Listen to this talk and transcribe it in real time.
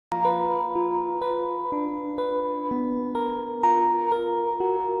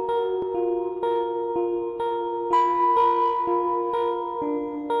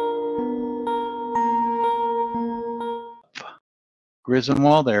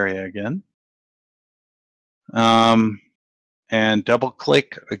Griswold area again. And double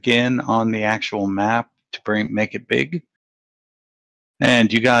click again on the actual map to make it big.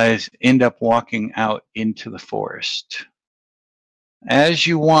 And you guys end up walking out into the forest. As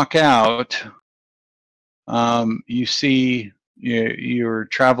you walk out, you see you're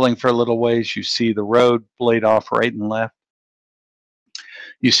traveling for a little ways. You see the road blade off right and left.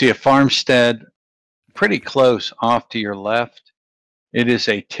 You see a farmstead pretty close off to your left. It is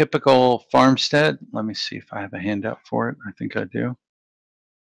a typical farmstead. Let me see if I have a handout for it. I think I do.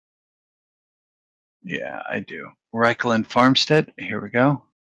 Yeah, I do. Reichland Farmstead. Here we go.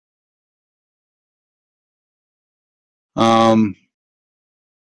 Let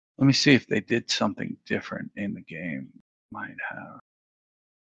me see if they did something different in the game. Might have.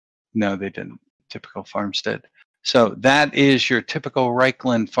 No, they didn't. Typical farmstead. So that is your typical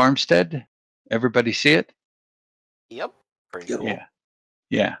Reichland farmstead. Everybody see it? Yep. Pretty cool. Yeah.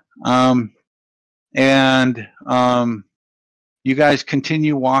 Yeah. And you guys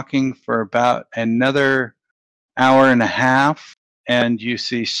continue walking for about another hour and a half, and you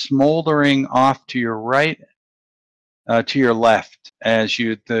see smoldering off to your right, to your left, as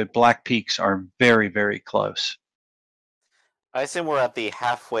the Black Peaks are very, very close. I assume we're at the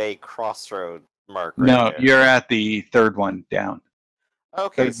halfway crossroad mark. No, right there. you're at the third one down.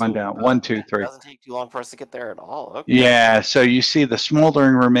 Okay, third one down. 1, 2, 3. It doesn't take too long for us to get there at all. Okay. Yeah, so you see the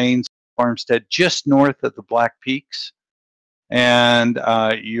smoldering remains of farmstead just north of the Black Peaks, and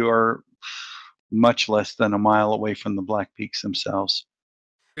you're much less than a mile away from the Black Peaks themselves.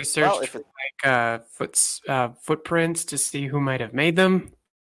 Research for footprints to see who might have made them.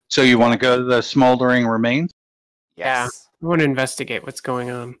 So you want to go to the smoldering remains? Yes. We want to investigate what's going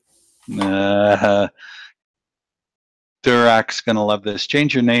on. Durak's gonna love this.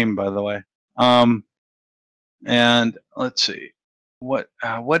 Change your name, by the way. And let's see, what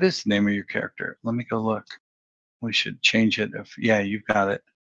is the name of your character? Let me go look. We should change it. Yeah, you've got it.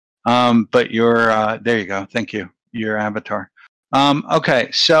 But your there you go. Thank you. Your avatar. Okay,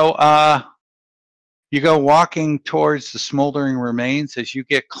 so you go walking towards the smoldering remains. As you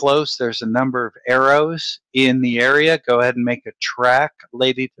get close, there's a number of arrows in the area. Go ahead and make a track,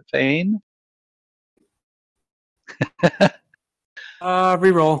 Lady Tefane.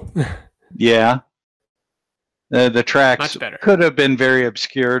 Reroll. Yeah. The tracks could have been very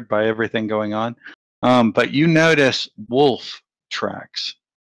obscured by everything going on. But you notice wolf tracks.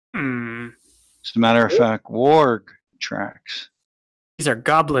 As a matter of fact, warg tracks. These are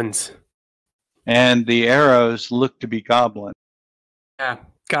goblins. And the arrows look to be goblin. Yeah,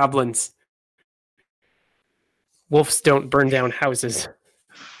 goblins. Wolves don't burn down houses.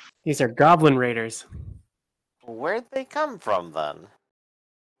 These are goblin raiders. Where'd they come from, then?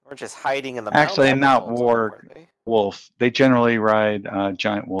 Or just hiding in the Actually, mountains not warg, wolf. They generally ride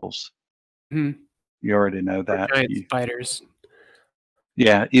giant wolves. Hmm. You already know that. Or giant spiders.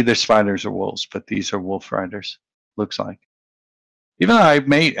 Yeah, either spiders or wolves, but these are wolf riders, looks like. Even though I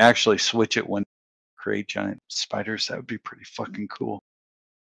may actually switch it when I create giant spiders, that would be pretty fucking cool.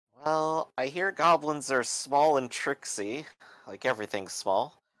 Well, I hear goblins are small and tricksy, like everything's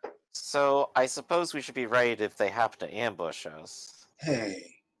small. So I suppose we should be right if they happen to ambush us.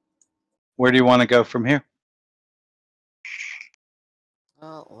 Hey. Where do you want to go from here?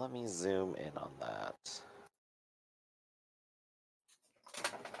 Well, let me zoom in on that.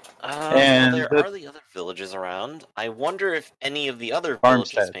 Well, there are the other villages around. I wonder if any of the other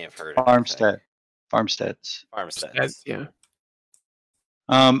villages may have heard of Farmsteads. Yeah.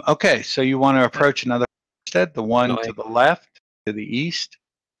 Okay, so you want to approach another farmstead, the one to the left, to the east,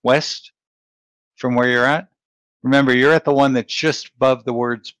 west, from where you're at. Remember, you're at the one that's just above the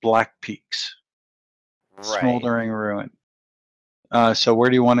words Black Peaks. Right. Smoldering ruin. So where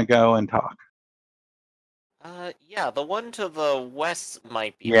do you want to go and talk? Yeah, the one to the west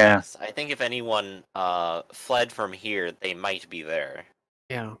might be best. I think if anyone fled from here, they might be there.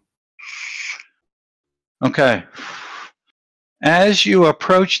 Yeah. Okay. As you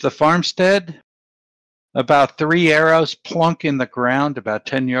approach the farmstead, about 3 arrows plunk in the ground about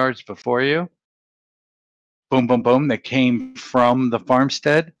 10 yards before you. Boom, boom, boom. They came from the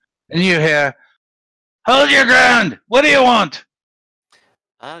farmstead. And you hear, "Hold your ground! What do you want?"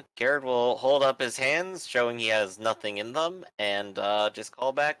 Garrett will hold up his hands, showing he has nothing in them, and just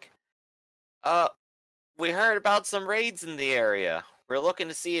call back. We heard about some raids in the area. We're looking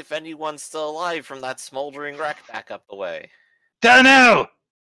to see if anyone's still alive from that smoldering wreck back up the way. Don't know.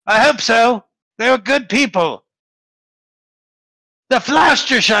 I hope so. They were good people. The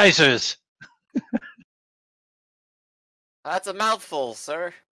Flasterscheisers. That's a mouthful,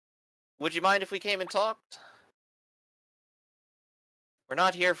 sir. Would you mind if we came and talked? We're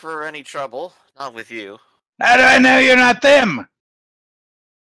not here for any trouble. Not with you. How do I know you're not them?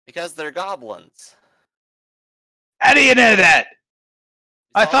 Because they're goblins. How do you know that?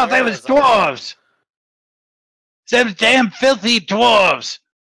 I It's all thought the they was arrows on them. dwarves. Them damn filthy dwarves.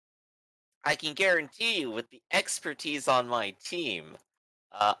 I can guarantee you, with the expertise on my team,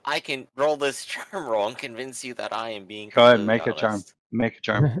 I can roll this charm roll and convince you that I am being Go ahead, completely make a charm. honest. Make a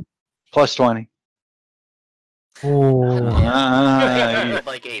charm. Plus 20. Ooh. I Uh, rolled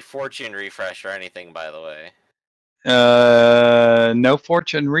like a fortune refresh or anything, by the way. no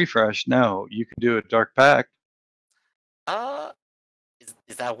fortune refresh. No, you can do a dark pact.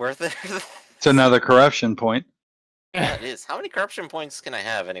 Is that worth it? It's another corruption point. Yeah, it is. How many corruption points can I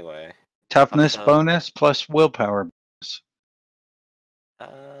have anyway? Toughness Uh, bonus plus willpower bonus.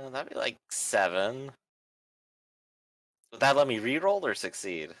 That'd be like 7. Would that let me reroll or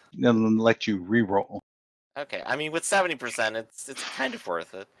succeed? It'll let you reroll. Okay, I mean with 70%, it's kind of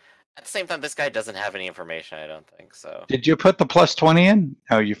worth it. At the same time, this guy doesn't have any information, I don't think so. Did you put the plus 20 in?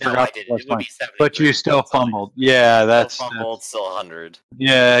 Oh, you No, I forgot the didn't. plus It would 20. be 70. But you still fumbled. Yeah, that's still fumbled, still 100.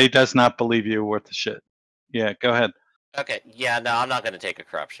 yeah, he does not believe you worth the shit. Yeah, go ahead. Okay, yeah, no, I'm not going to take a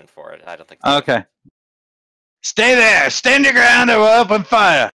corruption for it. I don't think. Okay. Stay there. Stand your ground or we'll open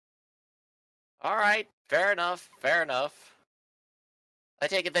fire. All right, fair enough. Fair enough. I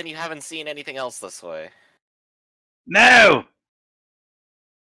take it then you haven't seen anything else this way. No.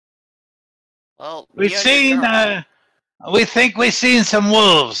 Well, We've be on your seen guard. we think we've seen some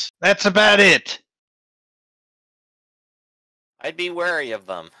wolves. That's about it. I'd be wary of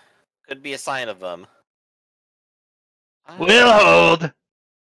them. Could be a sign of them. We'll hold.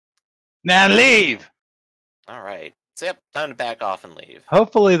 Now leave. All right. So yep, time to back off and leave.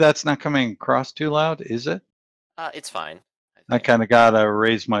 Hopefully that's not coming across too loud, is it? It's fine. I kind of gotta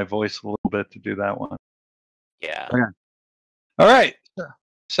raise my voice a little bit to do that one. Yeah. Okay. All right.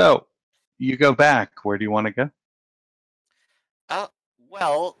 So you go back. Where do you want to go?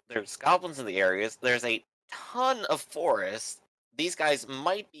 Well, there's goblins in the areas. There's a ton of forest. These guys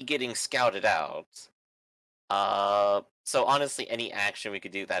might be getting scouted out. So honestly, any action we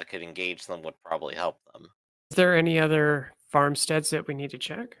could do that could engage them would probably help them. Is there any other farmsteads that we need to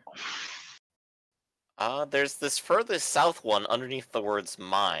check? There's this furthest south one underneath the words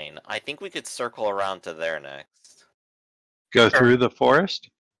mine. I think we could circle around to there next. Go through the forest?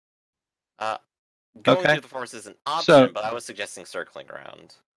 Going Okay. through the forest is an option, but I was suggesting circling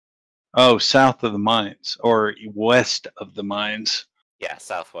around. Oh, south of the mines or west of the mines. Yeah,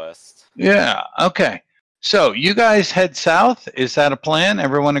 southwest. Yeah. Okay. So you guys head south. Is that a plan?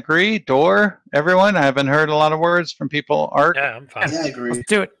 Everyone agree? Door? Everyone? I haven't heard a lot of words from people. Art? Yeah, I'm fine. Yeah, I agree. Let's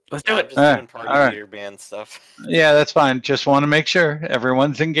do it. Let's do I'm it. just Alright, doing party alright. leader band stuff. Yeah, that's fine. Just want to make sure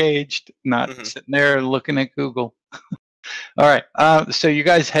everyone's engaged, not Mhm. sitting there looking at Google. All right. So you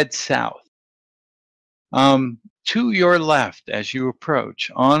guys head south. To your left, as you approach,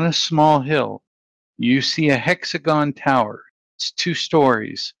 on a small hill, you see a hexagon tower. It's 2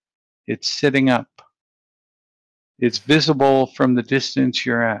 stories. It's sitting up. It's visible from the distance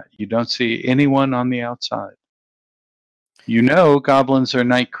you're at. You don't see anyone on the outside. You know goblins are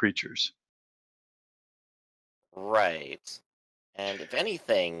night creatures. Right. And if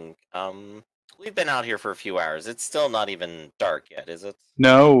anything, we've been out here for a few hours. It's still not even dark yet, is it?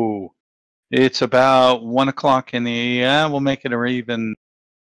 No, it's about 1 o'clock in the. Yeah, we'll make it or even.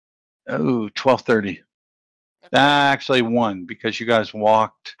 12:30. Actually, 1 because you guys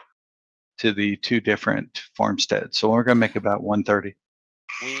walked to the 2 different farmsteads. So we're gonna make it about 1:30.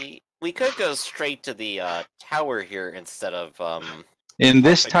 We could go straight to the tower here instead of In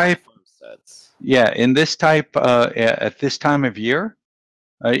this hopping on type, farmsteads. yeah, in this type, at this time of year,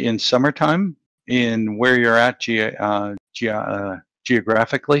 in summertime, in where you're at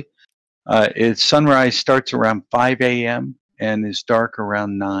geographically, sunrise starts around 5 a.m. and is dark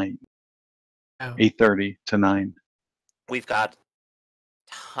around 9, Oh. 8:30 to 9. We've got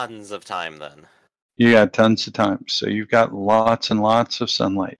tons of time then. You got tons of time, so you've got lots and lots of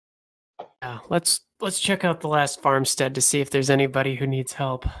sunlight. Yeah, let's check out the last farmstead to see if there's anybody who needs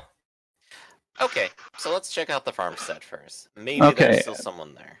help. Okay, so let's check out the farmstead first. Maybe Okay. there's still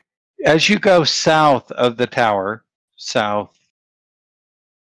someone there. As you go south of the tower, south,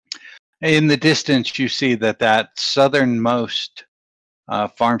 in the distance, you see that southernmost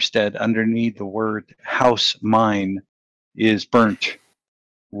farmstead underneath the word house mine is burnt,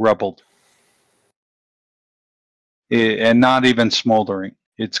 rubbled, and not even smoldering.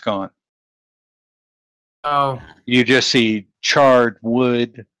 It's gone. Oh, You just see charred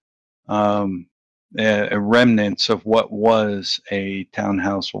wood, remnants of what was a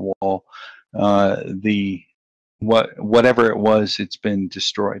townhouse wall. The whatever it was, it's been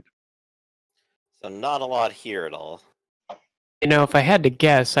destroyed. So not a lot here at all. You know, if I had to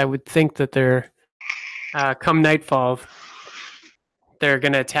guess, I would think that they're come nightfall, they're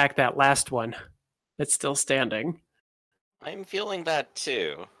gonna attack that last one that's still standing. I'm feeling that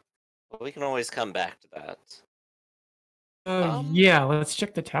too. But we can always come back to that. Yeah, let's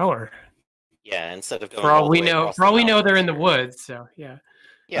check the tower. Yeah, instead of going For all all the we way know, across for all the we know, they're in mountains the here. woods. So yeah.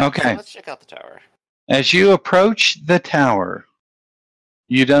 Yeah, Okay. so let's check out the tower. As you approach the tower,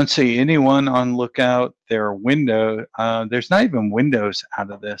 you don't see anyone on lookout. There are windows. There's not even windows out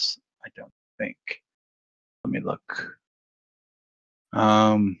of this, I don't think. Let me look.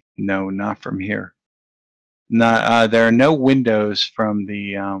 No, not from here. Not. There are no windows from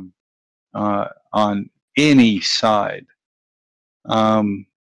the on any side.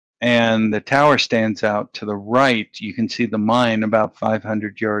 And the tower stands out to the right. You can see the mine about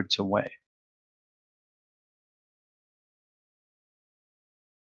 500 yards away.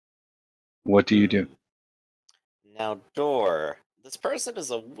 What do you do? Now, Door, this person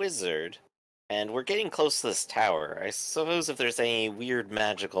is a wizard, and we're getting close to this tower. I suppose if there's any weird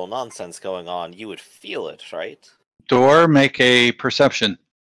magical nonsense going on, you would feel it, right? Door, make a perception.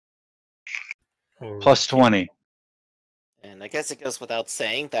 Plus 20. And I guess it goes without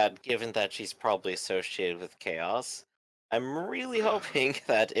saying that, given that she's probably associated with chaos, I'm really hoping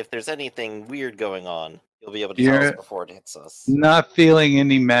that if there's anything weird going on, you'll be able to tell us before it hits us. Not feeling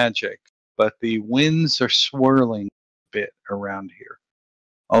any magic, but the winds are swirling a bit around here.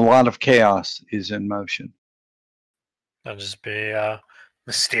 A lot of chaos is in motion. I'll just be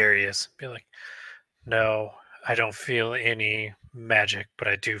mysterious. Be like, no, I don't feel any magic, but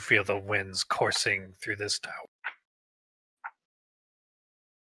I do feel the winds coursing through this tower.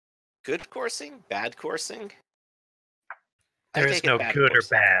 Good coursing? Bad coursing? There is no good or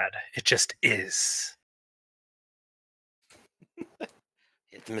bad. It just is.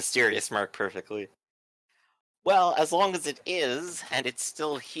 Hit the mysterious mark perfectly. Well, as long as it is, and it's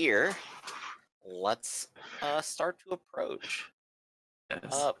still here, let's start to approach.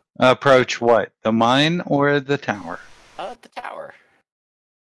 Yes. Approach what? The mine or the tower? The tower.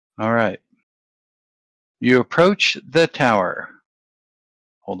 All right. You approach the tower.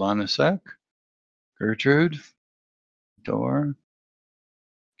 Hold on a sec. Gertrude. Door.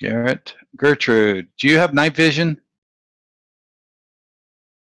 Garrett. Gertrude. Do you have night vision?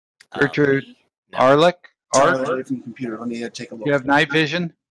 Gertrude. No. Arlick? Sorry, away from the computer. Let me take a look. You have night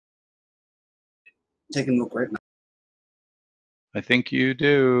vision? Taking a look right now. I think you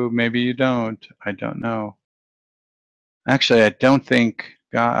do. Maybe you don't. I don't know. Actually, I don't think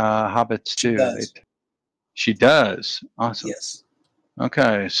hobbits do. She does. Awesome. Yes.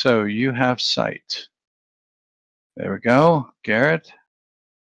 Okay, so you have sight. There we go. Garrett?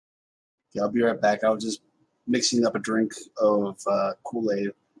 Yeah, I'll be right back. I was just mixing up a drink of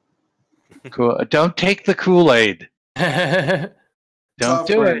Kool-Aid. Cool. Don't take the Kool-Aid. Don't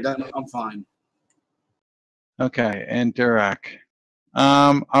do it. I'm fine. Okay, and Durak.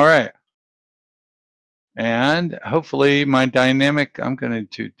 All right. And hopefully my dynamic, I'm going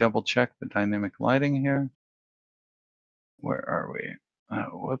to double check the dynamic lighting here. Where are we?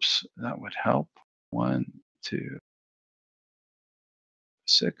 Whoops, that would help. 1, 2,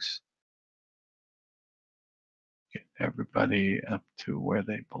 6. Get everybody up to where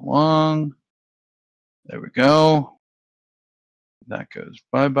they belong. There we go. That goes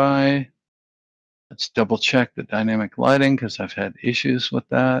bye-bye. Let's double check the dynamic lighting because I've had issues with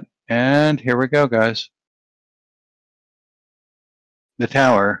that. And here we go, guys. The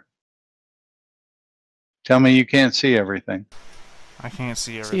tower. Tell me you can't see everything. I can't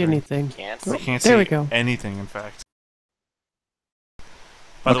see everything. See anything? Can't Oh, I can't there see we go. anything, in fact.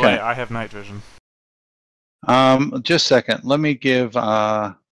 By the Okay. way, I have night vision. Just a second. Let me give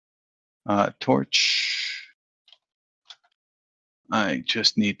torch. I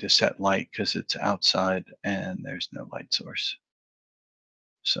just need to set light because it's outside and there's no light source.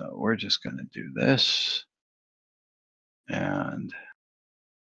 So we're just going to do this and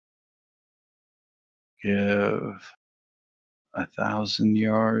give 1,000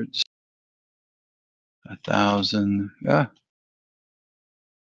 yards. 1,000.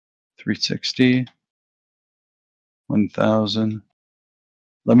 360. 1,000.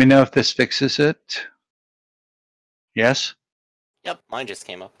 Let me know if this fixes it. Yes? Yep, mine just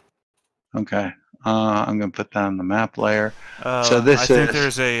came up. Okay. I'm going to put that on the map layer. I think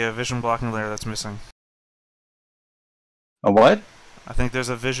there's a vision blocking layer that's missing. A what? I think there's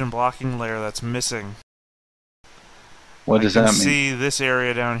a vision blocking layer that's missing. What does that mean? I can see this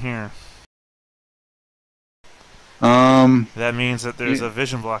area down here. That means that there's a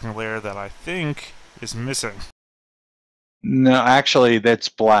vision blocking layer that I think is missing. No, actually, that's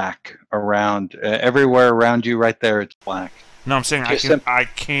black around everywhere around you. Right there, it's black. No, I'm saying Just I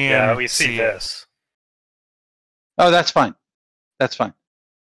can. Yeah, we see it. this. Oh, that's fine. That's fine.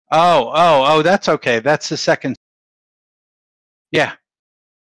 Oh, that's okay. That's the second. Yeah,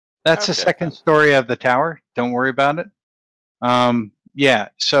 that's the Okay. second story of the tower. Don't worry about it. Yeah.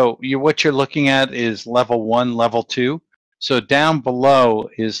 So what you're looking at is level 1, level 2. So down below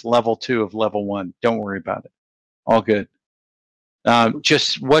is level 2 of level 1. Don't worry about it. All good.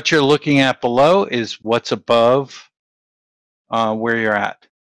 Just what you're looking at below is what's above where you're at.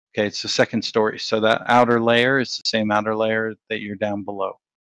 Okay, it's the second story. So that outer layer is the same outer layer that you're down below.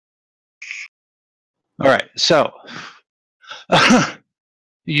 All right, so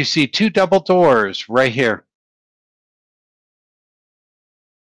you see 2 double doors right here.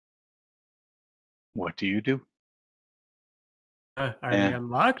 What do you do? Are they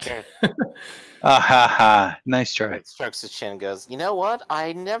unlocked? Okay. Ha ha! Nice try. It strokes his chin and goes, you know what?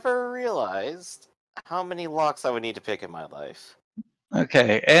 I never realized how many locks I would need to pick in my life.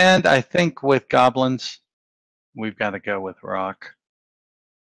 Okay, and I think with goblins, we've got to go with rock.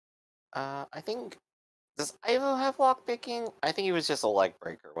 I think... Does Ivo have lock picking? I think he was just a leg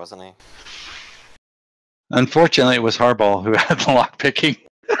breaker, wasn't he? Unfortunately, it was Harball who had the lock picking.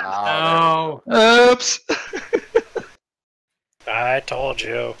 Oh, Oops. I told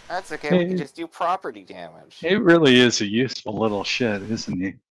you. that's okay. We can just do property damage. It really is a useful little shit, isn't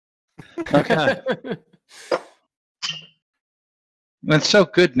he? Okay. That's so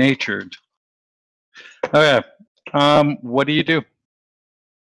good-natured. Okay. What do you do?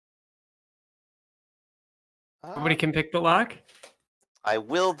 Nobody can pick the lock? I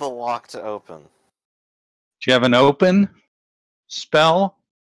will the lock to open. Do you have an open spell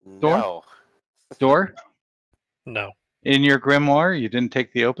Door? No. door No. in your grimoire? You didn't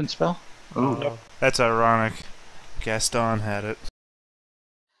take the open spell? Ooh. Oh, that's ironic. Gaston had it.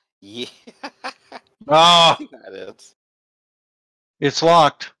 Yeah. Oh, That is. it's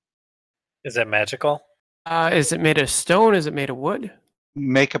locked. Is it magical? Is it made of stone? Is it made of wood?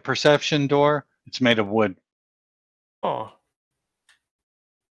 Make a perception door. It's made of wood. Oh.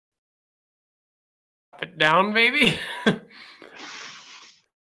 Pop it down, baby.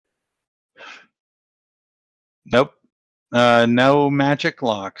 Nope. No magic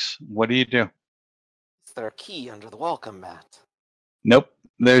locks. What do you do? Is there a key under the welcome mat? Nope.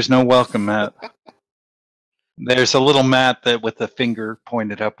 There's no welcome mat. There's a little mat that with a finger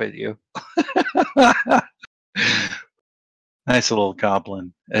pointed up at you. Nice little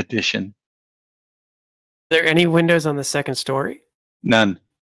goblin addition. Are there any windows on the second story? None.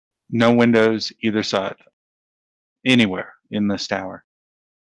 No windows either side. Anywhere in this tower.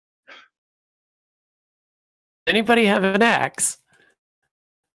 Anybody have an axe?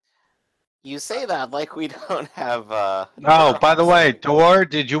 You say that like we don't have. Oh, by the way, Dor,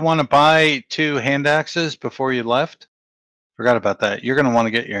 did you want to buy 2 hand axes before you left? Forgot about that. You're going to want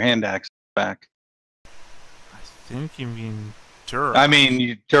to get your hand axe back. I think you mean Durak. I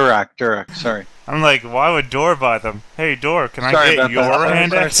mean, Durak, sorry. I'm like, why would Dor buy them? Hey, Dor, can Sorry I about get your that.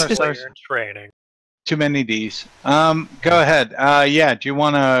 hand Sorry, axe? sorry, sorry. You're in training. Too many Ds. Go ahead. Yeah, do you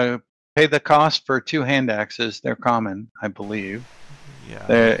want to pay the cost for 2 hand axes? They're common, I believe.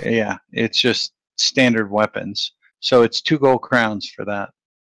 Yeah. Yeah, it's just standard weapons. So it's 2 gold crowns for that.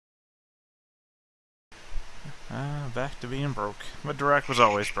 Back to being broke. But Durak was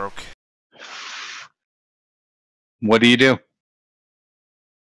always broke. What do you do?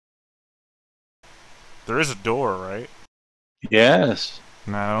 There is a door, right? Yes.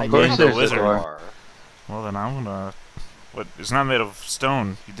 No, I Of course he's do a there's a wizard. door. Well, then I'm gonna... What? It's not made of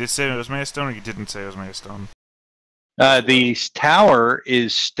stone. You did say it was made of stone, or you didn't say it was made of stone? The tower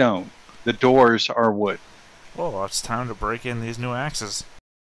is stone. The doors are wood. Well, it's time to break in these new axes.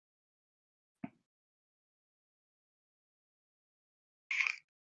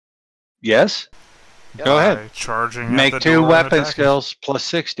 Yes? Yep. Go ahead. By charging at Make the 2 door and weapon attacking. skills plus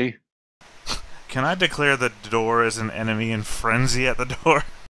 60. Can I declare the door as an enemy in frenzy at the door?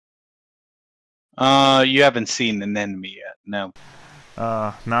 You haven't seen an enemy yet. No.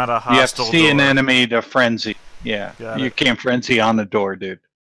 Not a You have to hostile see door. an enemy to frenzy. Yeah. Got You it. can't frenzy on a door, dude.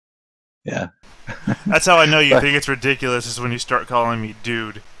 Yeah. That's how I know you think it's ridiculous, is when you start calling me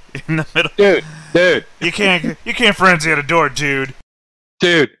dude in the middle. Dude. You can't frenzy at a door, dude.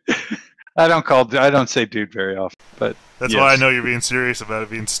 Dude. I don't say dude very often, but That's yes. why I know you're being serious about it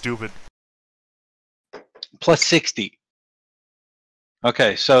being stupid. Plus 60.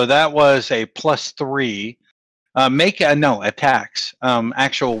 Okay, so that was a plus 3. Attacks.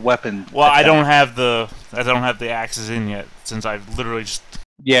 Actual weapon. Well, I attack. don't have the axes in yet, since I've literally just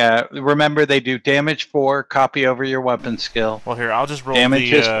Yeah, remember they do damage 4, copy over your weapon skill. Well, here, I'll just roll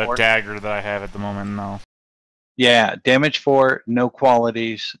Damage is the 4. dagger that I have at the moment now. Yeah, damage 4, no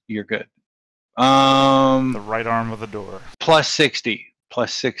qualities, you're good. The right arm of the door. Plus 60.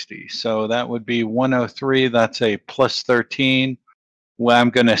 Plus 60. So that would be 103. That's a plus 13. Well, I'm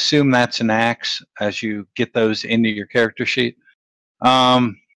going to assume that's an axe as you get those into your character sheet.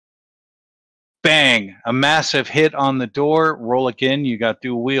 Bang! A massive hit on the door. Roll again. You got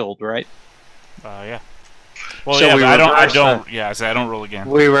dual wield, right? Yeah. Well, So yeah, we but reverse I don't roll again.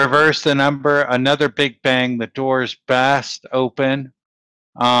 We reverse the number. Another big bang. The doors burst open.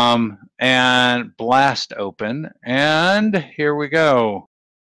 And blast open. And here we go.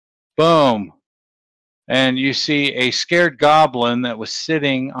 Boom. And you see a scared goblin that was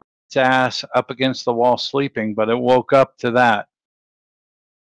sitting on its ass up against the wall sleeping, but it woke up to that.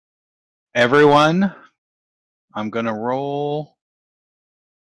 Everyone, I'm going to roll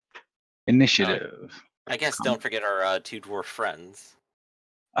initiative. I guess don't forget our 2 dwarf friends.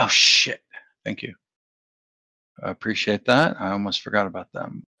 Oh, shit. Thank you. I appreciate that. I almost forgot about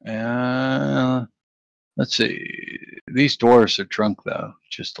them. Let's see. These dwarves are drunk, though,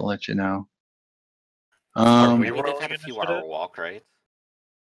 just to let you know. We did have a few hour walk, right?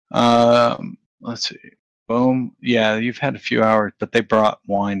 Let's see. Boom. Yeah, you've had a few hours, but they brought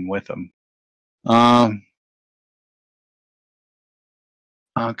wine with them.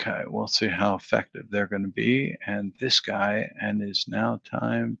 Okay, we'll see how effective they're going to be. And this guy, and it's now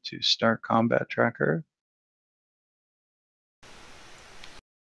time to start combat tracker.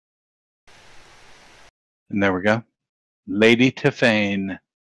 And there we go. Lady Tiffane.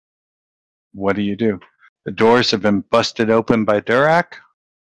 What do you do? The doors have been busted open by Durak.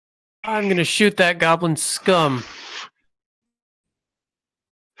 I'm gonna shoot that goblin scum.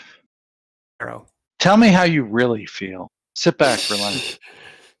 Arrow. Tell me how you really feel. Sit back, relax.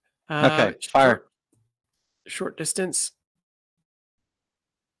 Okay, fire. Short distance.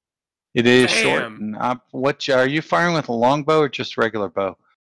 It is Bam. short. And what are you firing with a longbow or just regular bow?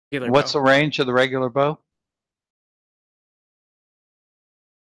 What's the range of the regular bow?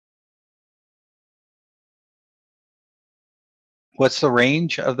 What's the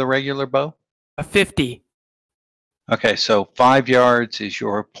range of the regular bow? A 50. Okay, so 5 yards is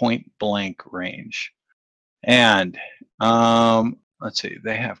your point blank range. And let's see,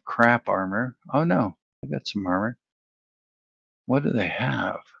 they have crap armor. Oh no, they got some armor. What do they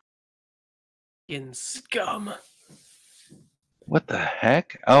have? In scum. What the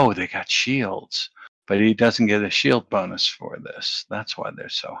heck? Oh, they got shields. But he doesn't get a shield bonus for this. That's why they're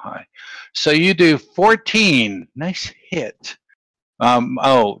so high. So you do 14. Nice hit.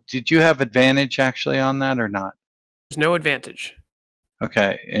 Oh, did you have advantage actually on that or not? There's no advantage.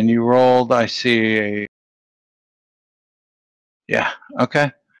 Okay, and you rolled, I see a... Yeah,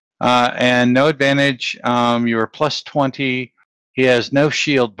 okay. And no advantage. You were plus 20. He has no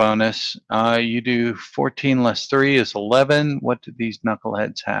shield bonus. You do 14 less 3 is 11. What do these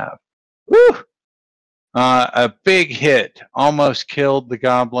knuckleheads have? Woo! A big hit. Almost killed the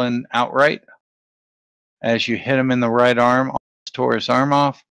goblin outright. As you hit him in the right arm, almost tore his arm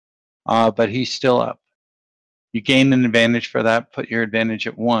off. But he's still up. You gain an advantage for that. Put your advantage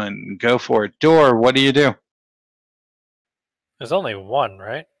at 1. Go for it. Door, what do you do? There's only one,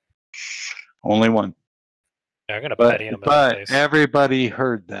 right? Only one. Yeah, I'm gonna petty him in the But face. everybody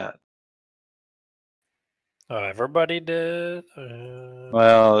heard that. Oh, everybody did.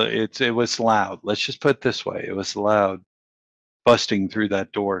 Well, it was loud. Let's just put it this way: it was loud, busting through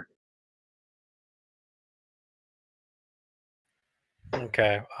that door.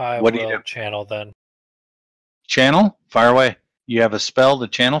 Okay, I What do you will do? channel then. Channel, fire away. You have a spell to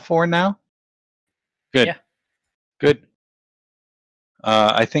channel for now. Good. Yeah. Good.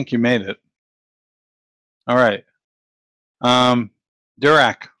 I think you made it. All right.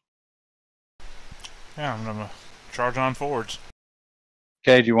 Durak. Yeah, I'm gonna charge on forwards.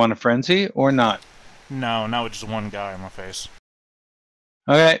 Okay, do you want a frenzy or not? No, not with just one guy in my face.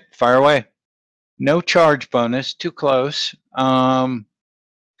 Okay, fire away. No charge bonus, too close. Go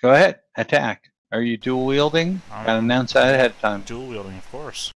ahead, attack. Are you dual wielding? Gotta announce that ahead of time. Dual wielding, of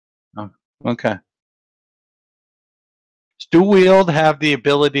course. Oh, okay. Does dual wield have the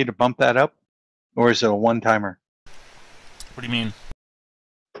ability to bump that up? Or is it a one-timer? What do you mean?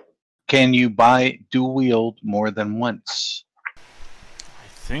 Can you buy dual wield more than once? I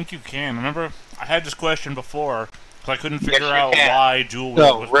think you can. Remember, I had this question before, because I couldn't figure Yes, you out can. why dual wield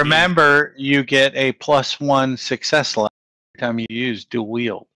So was remember, you get a +1 success level every time you use dual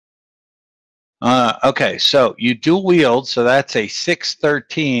wield. Okay, so you dual wield, so that's a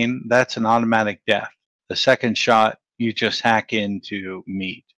 6-13. That's an automatic death. The second shot, you just hack into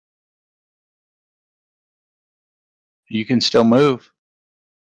meat. You can still move.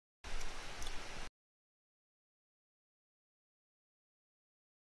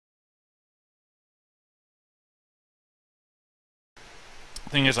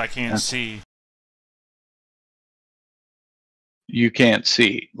 Thing is, I can't see. You can't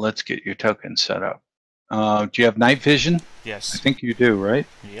see. Let's get your token set up. Do you have night vision? Yes. I think you do, right?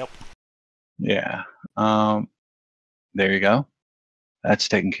 Yep. Yeah. There you go. That's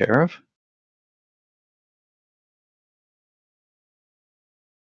taken care of.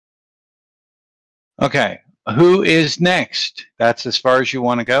 Okay. Who is next? That's as far as you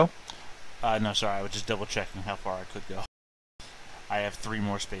want to go? No, sorry. I was just double checking how far I could go. I have 3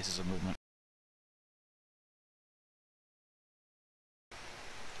 more spaces of movement.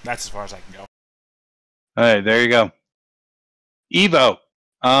 That's as far as I can go. All right, there you go. Evo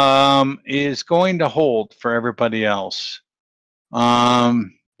is going to hold for everybody else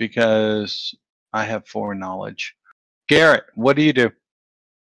because I have 4 knowledge. Garrett, what do you do?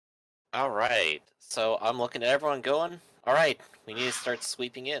 All right. So I'm looking at everyone going, all right, we need to start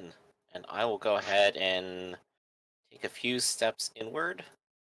sweeping in. And I will go ahead and take a few steps inward.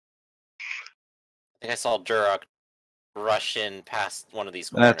 I think I saw Durok rush in past one of these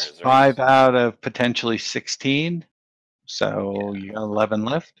corners. That's right? 5 out of potentially 16. So you got 11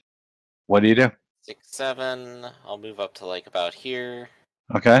 left. What do you do? 6, 7. I'll move up to like about here.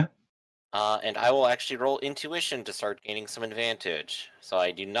 Okay. And I will actually roll intuition to start gaining some advantage, so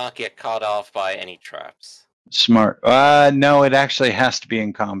I do not get caught off by any traps. Smart. No, it actually has to be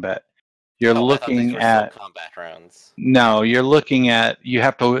in combat. You're I thought these looking were at still combat rounds. No, you're looking at, you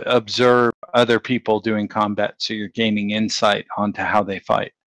have to observe other people doing combat, so you're gaining insight onto how they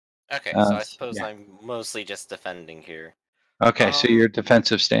fight. Okay, so I suppose yeah. I'm mostly just defending here. Okay, so your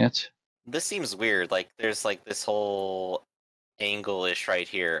defensive stance? This seems weird. Like, there's like this whole angle-ish right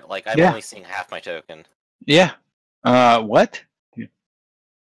here. Like, I'm Yeah. only seeing half my token. Yeah. What?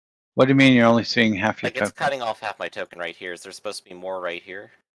 What do you mean you're only seeing half your Like, it's token? cutting off half my token right here. Is there supposed to be more right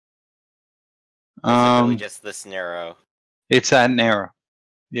here? Or is it really just this narrow? It's that narrow.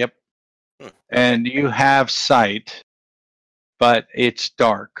 Yep. And you have sight, but it's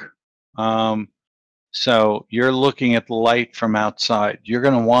dark. So you're looking at the light from outside. You're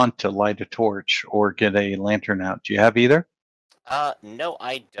going to want to light a torch or get a lantern out. Do you have either? No,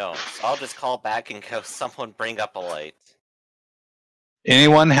 I don't. So I'll just call back and go, someone bring up a light.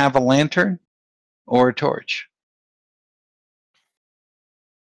 Anyone have a lantern or a torch?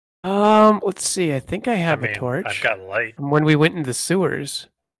 Let's see. I think I have a torch. I've got light. From when we went in the sewers.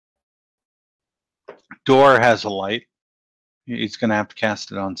 Door has a light. He's going to have to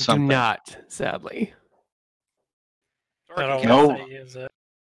cast it on Do something. not, sadly. I don't No. want to use it.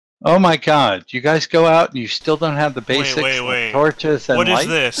 Oh my God! You guys go out and you still don't have the basics wait. of torches and What is lights?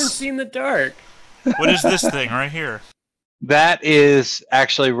 Just this? see in the dark. What is this thing right here? That is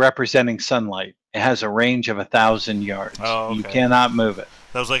actually representing sunlight. It has a range of 1,000 yards. Oh, okay. You cannot move it.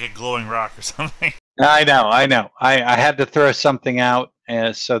 That was like a glowing rock or something. I know. I had to throw something out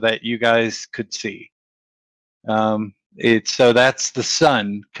so that you guys could see. So that's the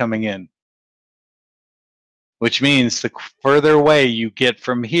sun coming in, which means the further away you get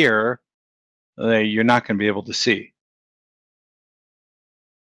from here, you're not going to be able to see.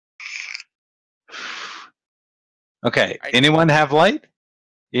 Okay. Anyone have light?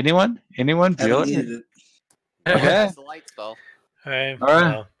 Anyone? Haven't Bueller? needed it. Okay. That's the light spell. Hey, All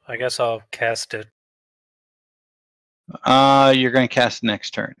right. well, I guess I'll cast it. You're going to cast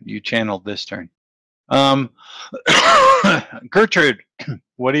next turn. You channeled this turn. Gertrude,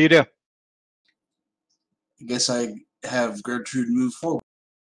 what do you do? I guess I have Gertrude move forward.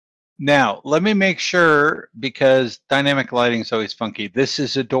 Now, let me make sure, because dynamic lighting is always funky. This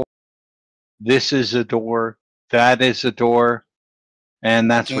is a door. This is a door. That is a door. And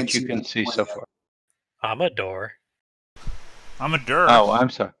that's what you can see so far. I'm a door. I'm a dirt. Oh,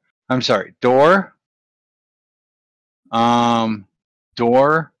 I'm sorry. Door.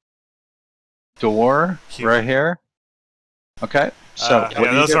 Door. Right here. Okay. So what do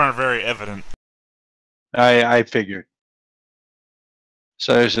you those do? aren't very evident. I figured.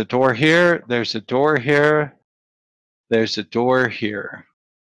 So there's a door here. There's a door here. There's a door here.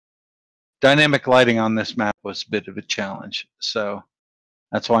 Dynamic lighting on this map was a bit of a challenge, so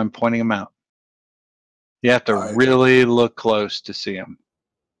that's why I'm pointing them out. You have to really look close to see them.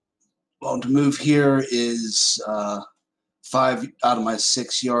 Well, to move here is 5 out of my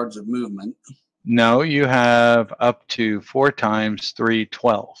 6 yards of movement. No, you have up to 4 times 3,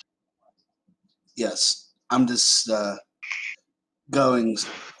 12. Yes, I'm just going.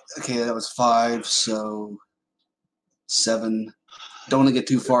 Okay, that was 5, so 7. Don't want to get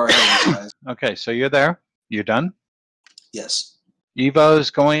too far ahead of you guys. Okay, so you're there. You're done. Yes. Evo's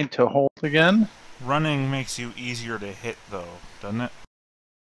going to hold again. Running makes you easier to hit, though, doesn't it?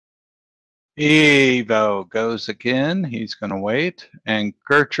 Evo goes again. He's going to wait. And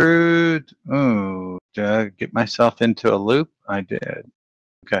Gertrude. Ooh, did I get myself into a loop? I did.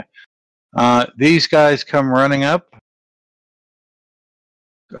 Okay. These guys come running up.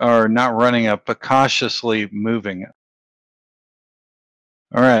 Or not running up, but cautiously moving up.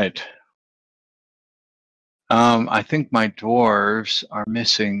 All right. I think my dwarves are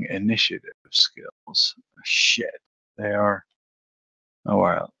missing initiative skills. Shit. They are. Oh,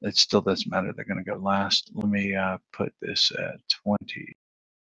 well, it still doesn't matter. They're going to go last. Let me put this at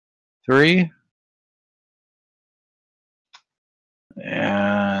 23.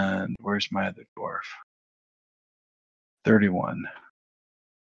 And where's my other dwarf? 31.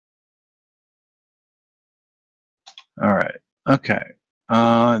 All right. Okay.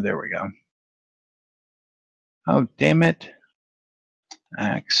 There we go. Oh, damn it.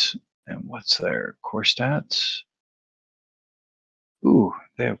 Axe. And what's their core stats? Ooh,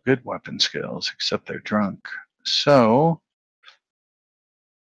 they have good weapon skills, except they're drunk. So,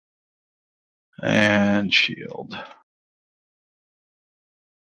 and shield.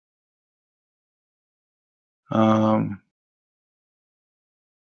 And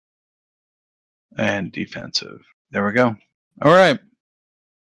defensive. There we go. All right.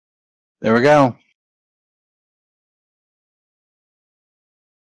 There we go.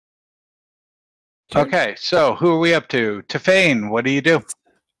 Okay, so who are we up to? Tefane, what do you do?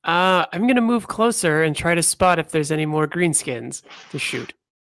 I'm gonna move closer and try to spot if there's any more greenskins to shoot.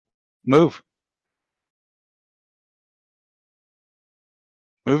 Move.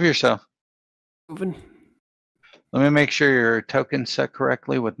 Move yourself. Moving. Let me make sure your token's set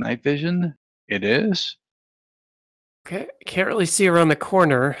correctly with night vision. It is. Okay, I can't really see around the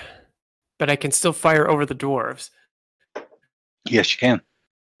corner, but I can still fire over the dwarves. Yes, you can.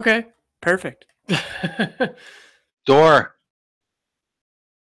 Okay, perfect. Door.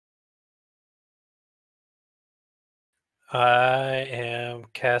 I am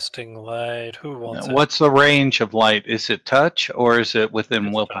casting light. Who wants it? What's the range of light? Is it touch or is it within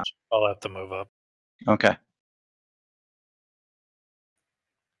It's willpower? touch. I'll have to move up. Okay.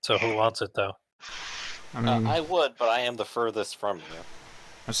 So who wants it though? I mean, I would, but I am the furthest from you.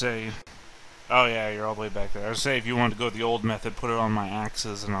 I say, oh yeah, you're all the way back there. I say if you want to go the old method, put it on my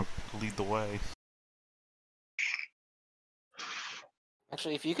axes and I'll lead the way.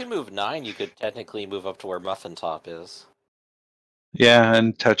 Actually, if you could move 9, you could technically move up to where Muffin Top is. Yeah,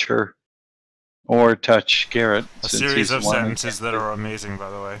 and touch her. Or touch Garrett. A since series he's of the one who sentences can't that do are amazing, by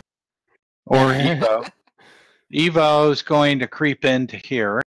the way. Or Evo. Evo's going to creep into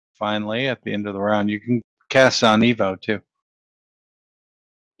here, finally, at the end of the round. You can cast on Evo, too.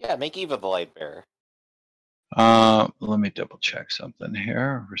 Yeah, make Eva the light bearer. Let me double check something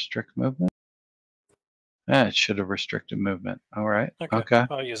here. Restrict movement. Yeah, it should have restricted movement. All right. Okay.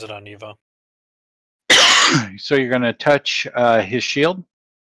 I'll use it on Evo. So you're going to touch his shield?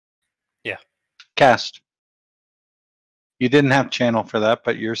 Yeah. Cast. You didn't have channel for that,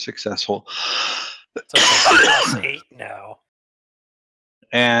 but you're successful. So it's like +8 now.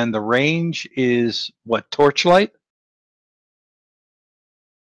 And the range is what? Torchlight?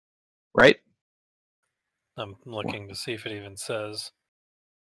 Right? I'm looking to see if it even says.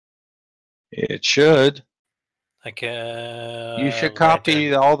 It should. I can. You should I copy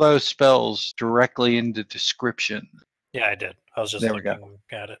did. all those spells directly into description. Yeah, I did. I was just There we go. looking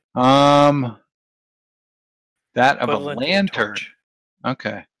at it. That of a Equivalent to a lantern. torch.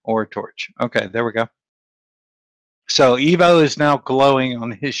 Okay. Or a torch. Okay, there we go. So Evo is now glowing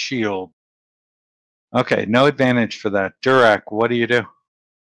on his shield. Okay, no advantage for that. Durak, what do you do?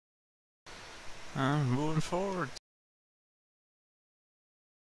 Moving forward.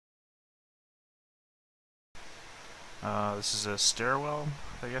 This is a stairwell,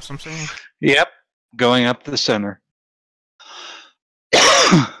 I guess I'm saying? Yep, going up the center.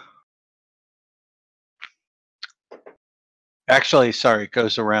 Actually, sorry, it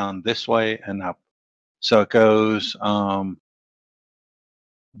goes around this way and up. So it goes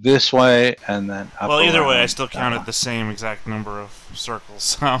this way and then up. Well, either way, I around still that counted way. the same exact number of circles,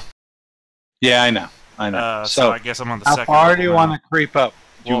 so... Yeah, I know. So I guess I'm on the how second far level do you now. want to creep up?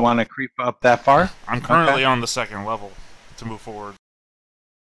 Do you Well, want to creep up that far? I'm currently on the second level to move forward.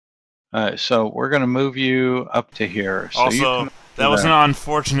 So we're going to move you up to here. So you Also, can that was an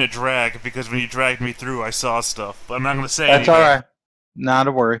unfortunate drag, because when you dragged me through, I saw stuff. But I'm not going to say That's anything. all right. Not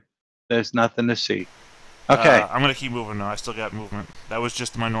a worry. There's nothing to see. Okay. I'm going to keep moving now. I still got movement. That was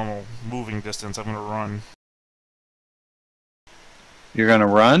just my normal moving distance. I'm going to run. You're gonna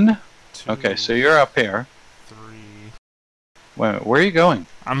run? 2, Okay, so you're up here. 3. Wait a minute, where are you going?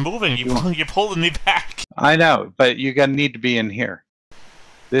 I'm moving. You're pulling me back. I know, but you're gonna need to be in here.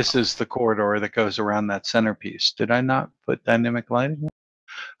 This is the corridor that goes around that centerpiece. Did I not put dynamic lighting?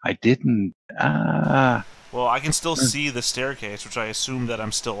 I didn't. Ah. Well, I can still see the staircase, which I assume that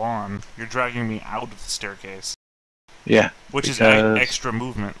I'm still on. You're dragging me out of the staircase. Yeah. Which is because- extra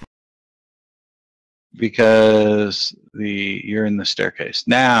movement. Because you're in the staircase.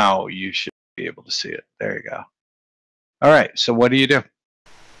 Now you should be able to see it. There you go. All right, so what do you do?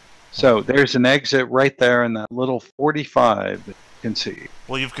 So there's an exit right there in that little 45 that you can see.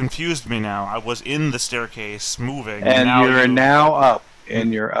 Well, you've confused me now. I was in the staircase, moving, And now you're now up,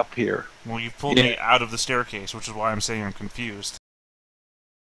 and you're up here. Well, you pulled me out of the staircase, which is why I'm saying I'm confused.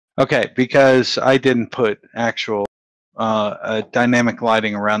 Okay, because I didn't put actual dynamic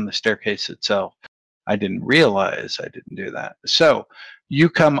lighting around the staircase itself. I didn't realize I didn't do that. So you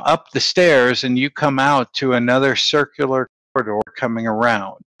come up the stairs and you come out to another circular corridor coming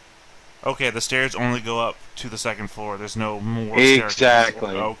around. Okay, the stairs only go up to the second floor. There's no more staircase.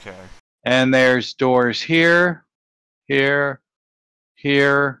 Exactly. Okay. And there's doors here, here,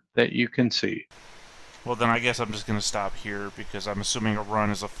 here that you can see. Well, then I guess I'm just going to stop here because I'm assuming a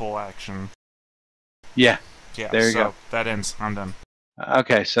run is a full action. Yeah. Yeah, There you go. That ends. I'm done.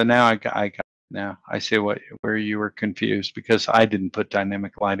 Okay, so now I got now I see where you were confused because I didn't put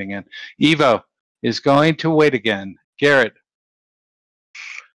dynamic lighting in. Evo is going to wait again. Garrett.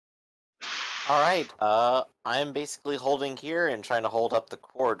 Alright, I'm basically holding here and trying to hold up the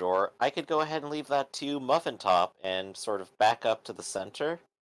corridor. I could go ahead and leave that to Muffin Top and sort of back up to the center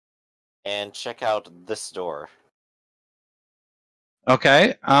and check out this door.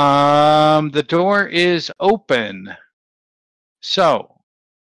 Okay. The door is open. So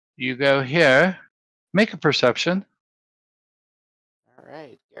you go here. Make a perception.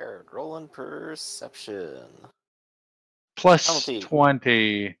 Alright, Garrett, rolling perception. Plus Penalty.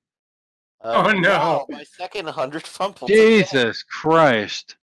 20. Oh, no. Wow, my second 100 fumbles. Jesus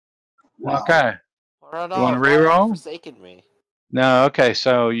Christ. Wow. Okay. Right You wanna on, reroll? Forsaken me. No, okay,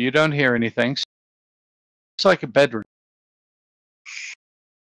 so you don't hear anything. It's like a bedroom.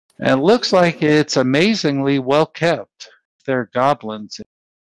 And it looks like it's amazingly well kept. There are goblins.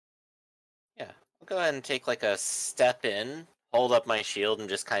 Yeah, I'll go ahead and take like a step in, hold up my shield, and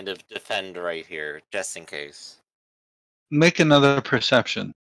just kind of defend right here, just in case. Make another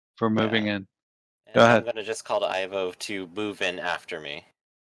perception for moving in. And Go ahead. I'm gonna just call to Ivo to move in after me.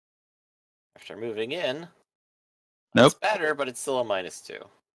 After moving in, Nope. it's better, but it's still a -2.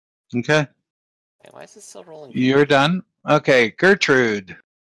 Okay. Hey, why is it still rolling? You're done. Okay, Gertrude.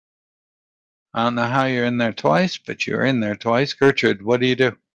 I don't know how you're in there twice, but you're in there twice. Gertrude, what do you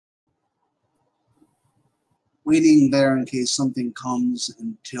do? Waiting there in case something comes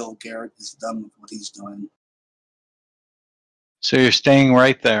until Garrett is done with what he's doing. So you're staying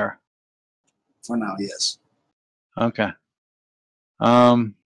right there. For now, yes. Okay. All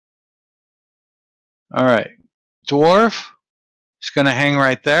right. Dwarf is going to hang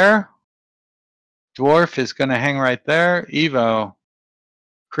right there. Dwarf is going to hang right there. Evo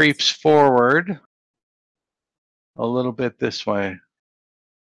creeps forward a little bit this way.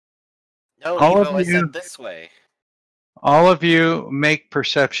 No, All Evo, of I you- said this way. All of you make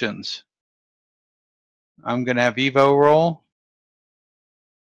perceptions. I'm going to have Evo roll.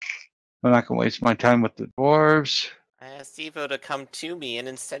 I'm not going to waste my time with the dwarves. I asked Evo to come to me, and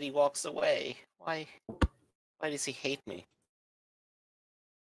instead he walks away. Why? Why does he hate me?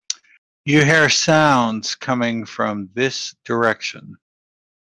 You hear sounds coming from this direction.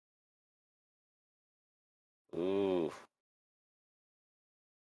 Ooh.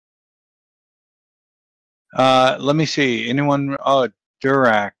 Let me see. Anyone? Oh,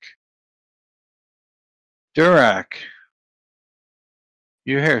 Durak. Durak.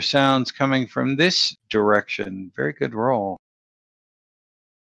 You hear sounds coming from this direction. Very good roll.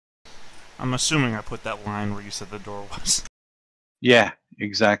 I'm assuming I put that line where you said the door was. Yeah,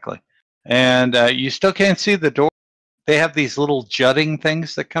 exactly. And you still can't see the door. They have these little jutting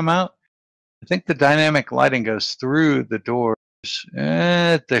things that come out. I think the dynamic lighting goes through the doors.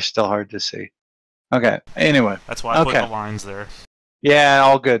 They're still hard to see. Okay. Anyway. That's why I put Okay. the lines there. Yeah,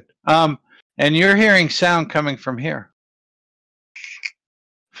 all good. And you're hearing sound coming from here.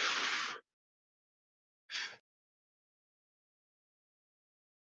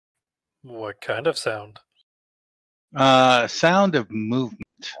 What kind of sound? Sound of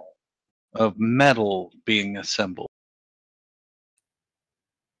movement, of metal being assembled.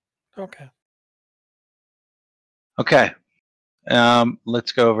 Okay. Okay.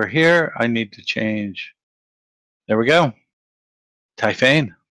 Let's go over here. I need to change. There we go.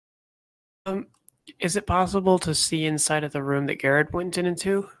 Typhane. Is it possible to see inside of the room that Garrett went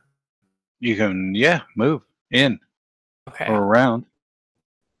into? You can, yeah, move in Okay. or around.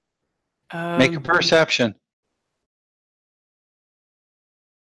 Make a Um, perception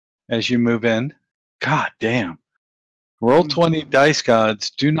as you move in. God damn. Roll 20 dice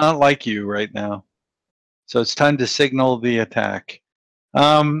gods do not like you right now. So it's time to signal the attack.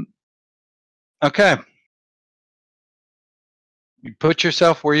 Okay. You put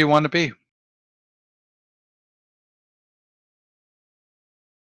yourself where you want to be.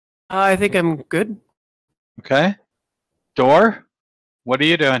 I think I'm good. Okay. Door, what are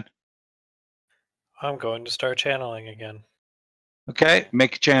you doing? I'm going to start channeling again. Okay,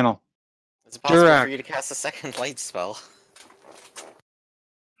 make a channel. Is it possible Durak. for you to cast a second light spell?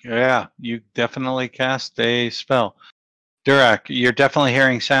 Yeah, you definitely cast a spell. Durak, you're definitely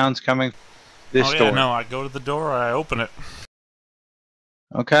hearing sounds coming this oh yeah, door. no, I go to the door, I open it.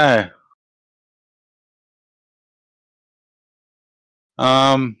 Okay.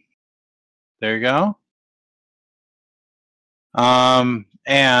 There you go.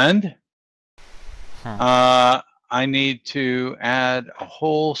 And I need to add a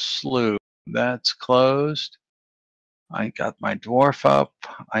whole slew. That's closed. I got my dwarf up.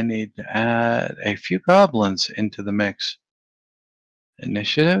 I need to add a few goblins into the mix.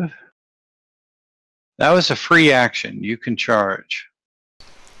 Initiative. That was a free action. You can charge.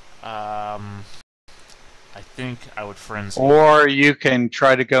 I think I would frenzy. Or you can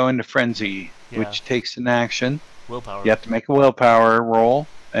try to go into frenzy, Yeah. which takes an action. Willpower. You have to make a willpower roll,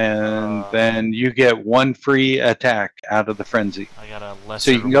 and then you get one free attack out of the frenzy. I got a lesser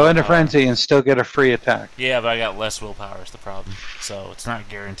So you can go into willpower. frenzy and still get a free attack. Yeah, but I got less willpower is the problem. So it's not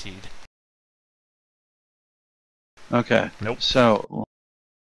guaranteed. Okay. Nope. So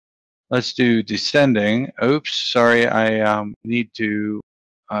let's do descending. Oops, sorry, I need to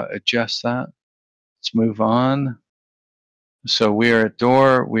adjust that. Let's move on. So we are at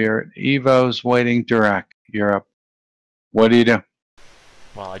door. We are at Evo's waiting. Durak, you're up. What do you do?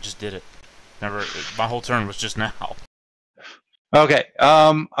 Well, I just did it. Remember, my whole turn was just now. Okay.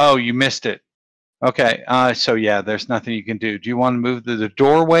 Oh, you missed it. Okay. So yeah, there's nothing you can do. Do you want to move to the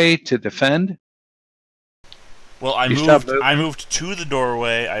doorway to defend? Well, I You stop moved. I moved to the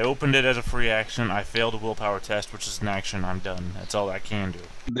doorway. I opened it as a free action. I failed a willpower test, which is an action. I'm done. That's all I can do.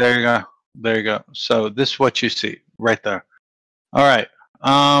 There you go. There you go. So this is what you see right there. All right.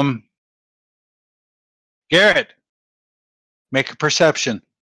 Garrett, make a perception.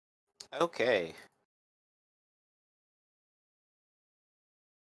 Okay.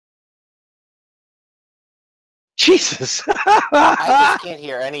 Jesus. I just can't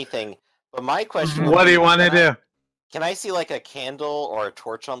hear anything. But my question would What do be, you want to do? Can I see like a candle or a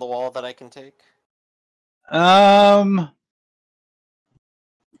torch on the wall that I can take?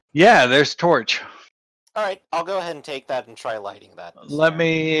 Yeah, there's torch. Alright, I'll go ahead and take that and try lighting that.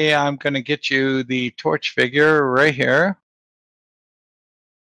 I'm going to get you the torch figure right here.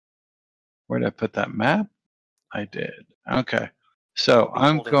 Where did I put that map? I did. Okay. So I'll be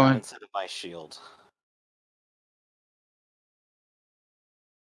I'm holding that going. instead of my shield.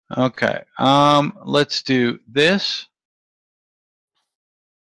 Okay. Let's do this.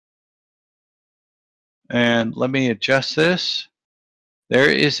 And let me adjust this. There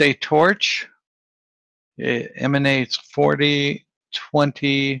is a torch. It emanates 40,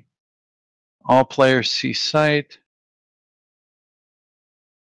 20. All players see sight.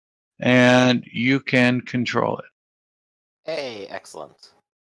 And you can control it. Hey, excellent.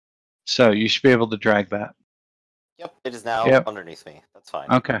 So you should be able to drag that. Yep, it is now underneath me. That's fine.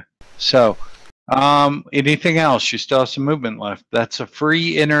 Okay. So, anything else? You still have some movement left. That's a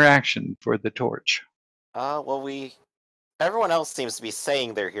free interaction for the torch. Well, everyone else seems to be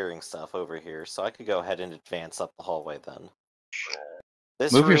saying they're hearing stuff over here, so I could go ahead and advance up the hallway then.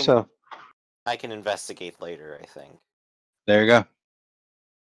 This Move room, yourself. I can investigate later, I think. There you go.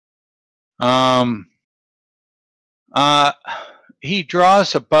 He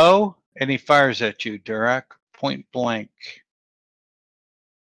draws a bow and he fires at you, Durak, point blank.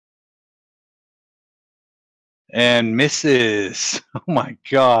 And misses. Oh my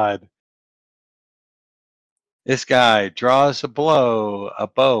god. This guy draws a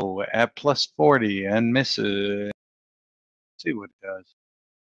bow at plus 40 and misses. Let's see what it does.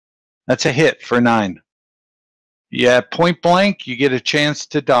 That's a hit for 9. Yeah, point blank, you get a chance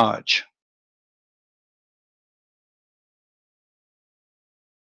to dodge.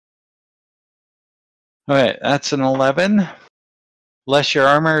 Alright, that's an 11. Less your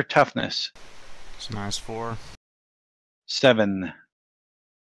armor, toughness. It's a nice 4. 7.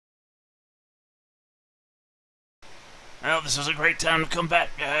 Well, this was a great time to come back,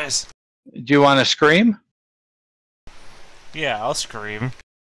 guys. Do you want to scream? Yeah, I'll scream.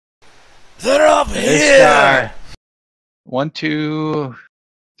 They're up This here! guy. 1, 2,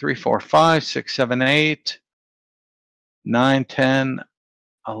 3, 4, 5, 6, 7, 8, 9, 10,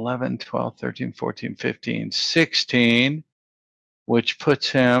 11, 12, 13, 14, 15, 16, which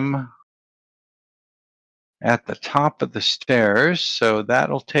puts him at the top of the stairs. So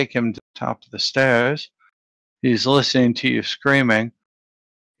that'll take him to the top of the stairs. He's listening to you screaming.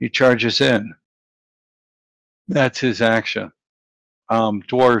 He charges in. That's his action.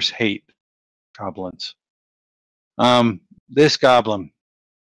 Dwarves hate goblins. This goblin.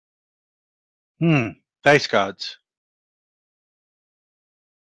 Dice gods.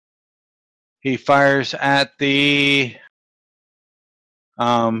 He fires at the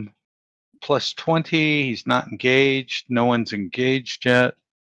plus 20. He's not engaged. No one's engaged yet.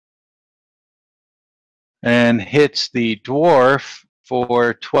 And hits the dwarf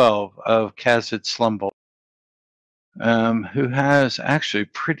for 12 of Casus Belli, who has actually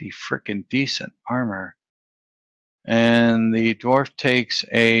pretty freaking decent armor. And the dwarf takes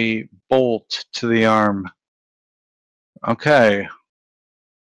a bolt to the arm. Okay.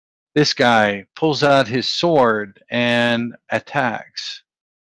 This guy pulls out his sword and attacks.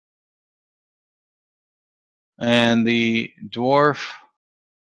 And the dwarf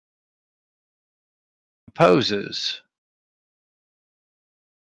opposes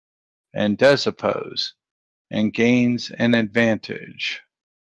and does oppose and gains an advantage.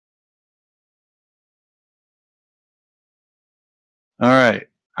 All right.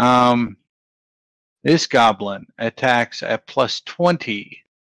 This goblin attacks at plus 20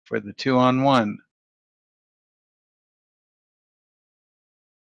 for the 2-on-1.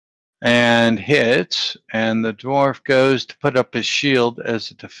 And hits, and the dwarf goes to put up his shield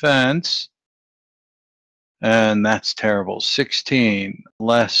as a defense. And that's terrible. 16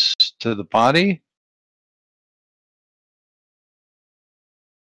 less to the body.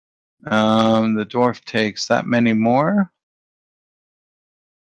 The dwarf takes that many more.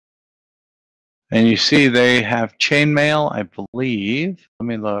 And you see they have chainmail, I believe. Let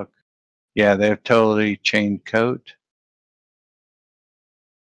me look. Yeah, they have totally chain coat.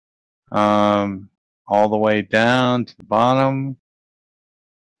 All the way down to the bottom.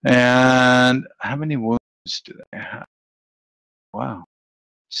 And how many wounds do they have? Wow.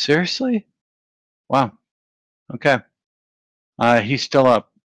 Seriously? Wow. Okay. He's still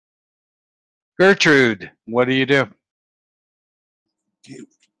up. Gertrude, what do you do?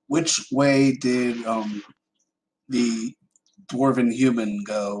 Which way did the dwarven human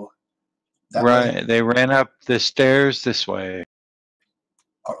go? That Right, way? they ran up the stairs this way.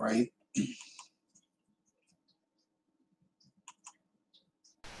 All right.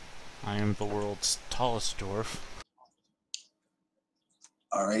 I am the world's tallest dwarf.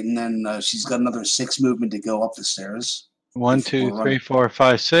 All right, and then she's got another 6 movement to go up the stairs. 1, If 2, we're 3, running. 4,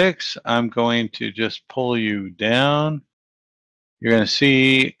 5, 6. I'm going to just pull you down. You're going to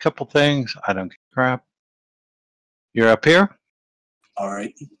see a couple things. I don't give a crap. You're up here. All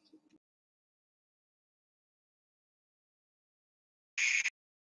right.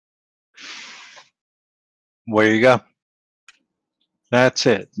 Where you go. That's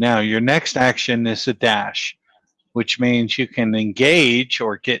it. Now, your next action is a dash, which means you can engage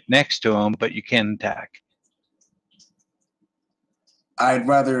or get next to him, but you can't attack. I'd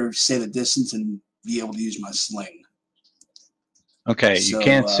rather stay the distance and be able to use my sling. Okay, So, you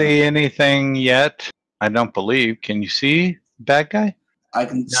can't see anything yet. I don't believe. Can you see bad guy? I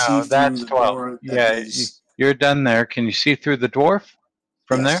can see No, through that's the 12. door. Yeah, you're done there. Can you see through the dwarf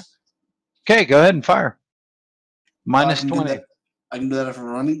from there? Yes. Okay, go ahead and fire. Minus I can 20. I can do that if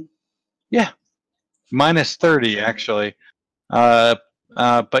we're running. Yeah. Minus 30, actually.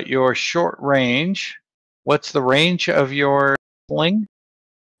 But your short range, what's the range of your sling?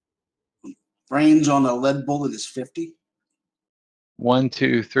 Range on a lead bullet is 50. 1,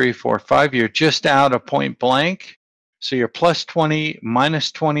 2, 3, 4, 5. You're just out of point blank. So you're plus 20,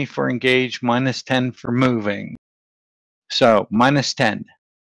 minus 20 for engage, minus 10 for moving. So minus 10.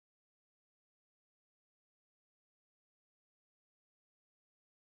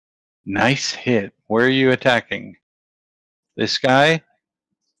 Nice hit. Where are you attacking? This guy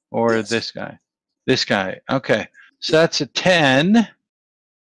or Yes. this guy? This guy. Okay. So that's a 10.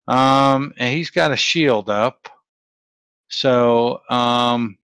 And he's got a shield up. So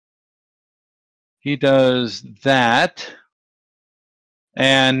he does that.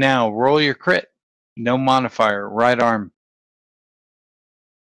 And now roll your crit. No modifier. Right arm.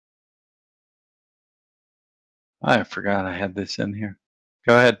 I forgot I had this in here.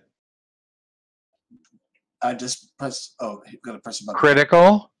 Go ahead. I just press. Oh, you gotta press a button.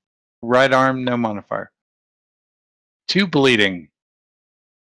 Critical. Right arm, no modifier. 2 bleeding.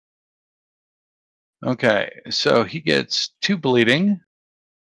 Okay, so he gets 2 bleeding.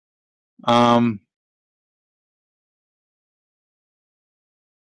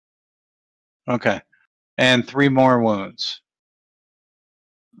 Okay, and 3 more wounds.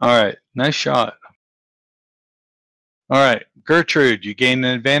 All right, nice shot. All right, Gertrude, you gain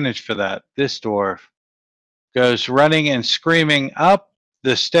an advantage for that. This dwarf goes running and screaming up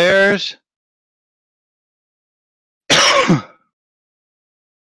the stairs.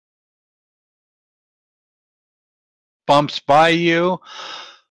 Bumps by you.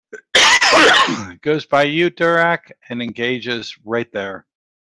 Goes by you, Durak, and engages right there.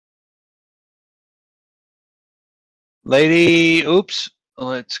 Lady, oops,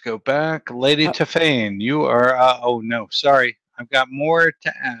 let's go back. Lady Tefane, you are, oh no, sorry. I've got more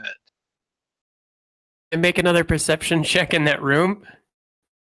to add. And make another perception check in that room.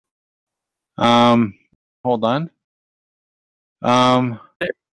 Hold on.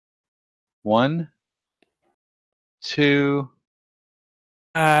 1, 2.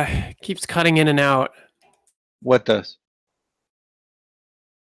 Keeps cutting in and out. What does?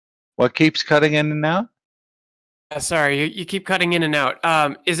 What keeps cutting in and out? Sorry, you keep cutting in and out.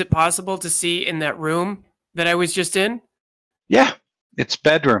 Is it possible to see in that room that I was just in? Yeah, it's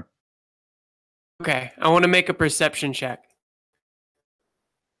bedroom. Okay, I want to make a perception check.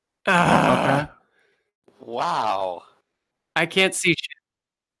 Okay. Wow. I can't see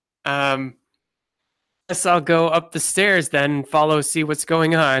shit. Guess I'll go up the stairs then and follow, see what's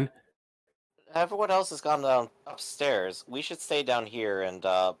going on. Everyone else has gone down upstairs. We should stay down here and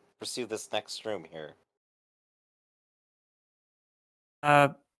pursue this next room here.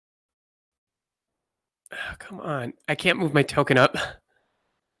 Oh, come on. I can't move my token up.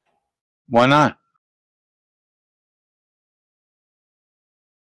 Why not?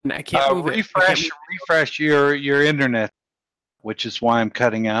 I can't move Refresh your internet, which is why I'm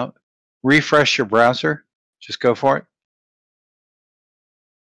cutting out. Refresh your browser. Just go for it.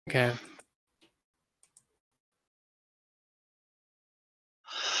 Okay.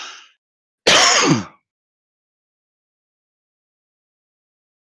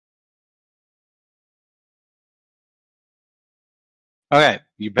 Okay,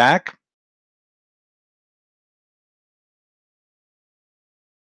 you back?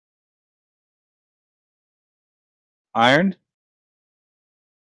 Iron?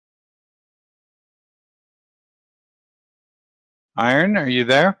 Iron, are you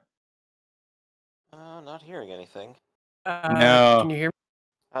there? Not hearing anything. No. Can you hear me?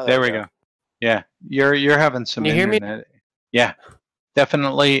 Oh, There we go. Yeah, you're having some Can you hear me? internet. Yeah,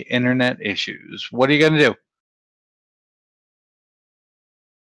 definitely internet issues. What are you gonna do?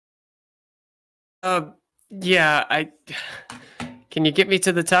 Yeah, Can you get me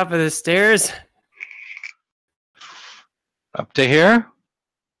to the top of the stairs? Up to here,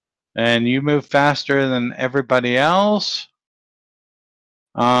 and you move faster than everybody else.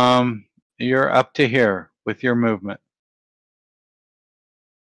 You're up to here with your movement.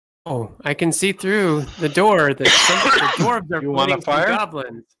 Oh, I can see through the door. The dwarves are You wanna fighting some fire?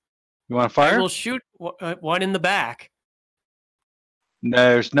 goblins. You want to fire? I will shoot one in the back.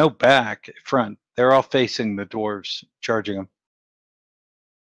 There's no back, front. They're all facing the dwarves, charging them.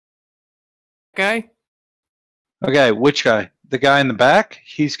 Okay. Okay, which guy? The guy in the back?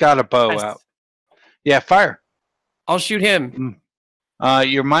 He's got a bow Yes. out. Yeah, fire. I'll shoot him.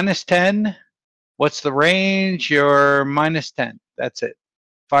 You're -10. What's the range? You're -10. That's it.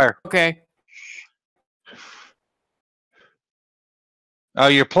 Fire. Okay. Oh,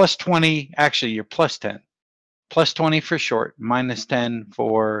 you're +20. Actually, you're +10. +20 for short, -10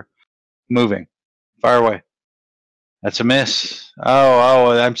 for moving. Fire away. That's a miss.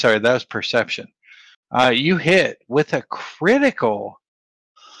 Oh, I'm sorry. That was perception. You hit with a critical.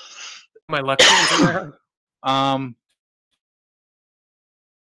 My luck turns around.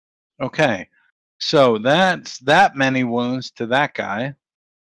 Okay. So that's that many wounds to that guy.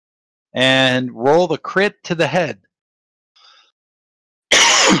 And roll the crit to the head.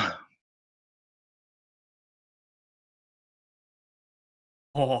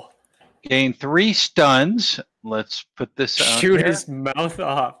 Oh. Gain 3 stuns. Let's put this out Shoot here. his mouth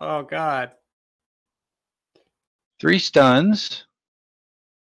off. Oh, God. 3 stuns.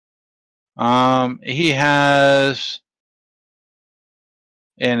 He has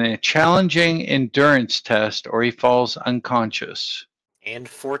a challenging endurance test, or he falls unconscious. And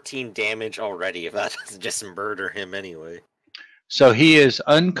 14 damage already, if that doesn't just murder him anyway. So he is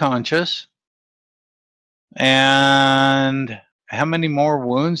unconscious. And how many more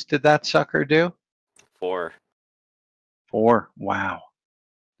wounds did that sucker do? 4. 4. Wow.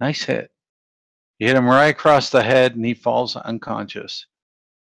 Nice hit. You hit him right across the head, and he falls unconscious.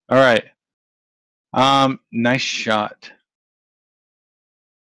 All right. Nice shot.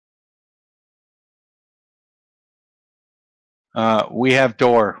 We have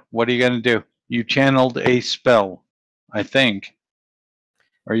door. What are you going to do? You channeled a spell, I think.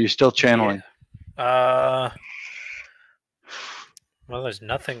 Are you still channeling? Yeah. Well, there's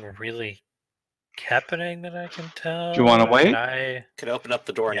nothing really happening that I can tell. Do you want to wait? I Could open up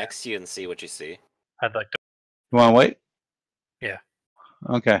the door Yeah. next to you and see what you see. I'd like to. You want to wait? Yeah.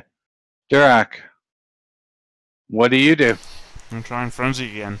 Okay. Durak, what do you do? I'm trying frenzy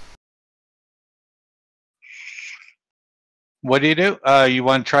again. What do? You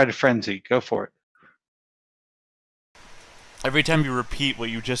want to try to frenzy. Go for it. Every time you repeat what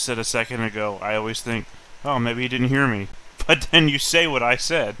you just said a second ago, I always think, oh, maybe he didn't hear me. But then you say what I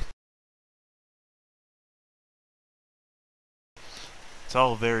said. It's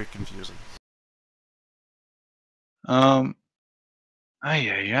all very confusing. Hold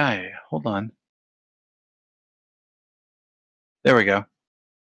on. There we go.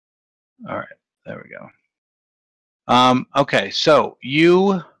 All right. There we go. Okay, so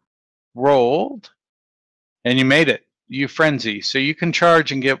you rolled and you made it. You frenzy. So you can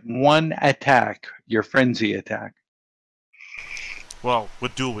charge and get 1 attack, your frenzy attack. Well,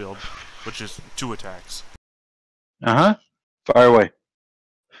 with dual wield, which is 2 attacks. Uh-huh. Fire away.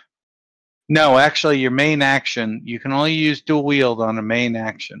 No, actually, your main action, you can only use dual wield on a main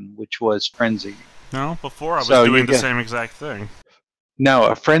action, which was frenzy. No, before I was So doing you the get- same exact thing. No,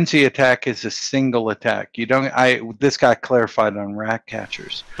 a frenzy attack is a single attack. You don't. This got clarified on rat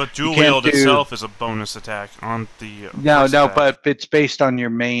catchers. But dual can't wield do- itself is a bonus attack on the. No, first no, attack. but it's based on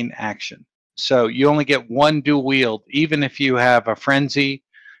your main action. So you only get 1 dual wield, even if you have a frenzy,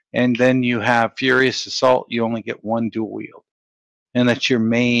 and then you have furious assault. You only get 1 dual wield, and that's your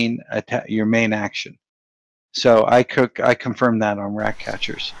main attack, your main action. So I confirmed that on rat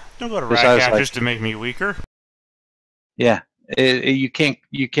catchers. Don't go to because rat I was catchers like- to make me weaker. Yeah, you can't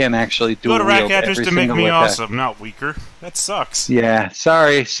actually dual Go to rat wield catchers every to make single me attack. awesome, not weaker. That sucks. Yeah,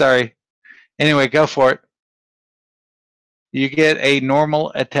 sorry. Anyway, go for it. You get a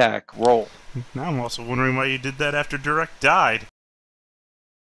normal attack. Roll. Now I'm also wondering why you did that after Direct died.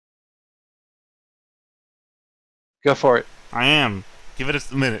 Go for it. I am. Give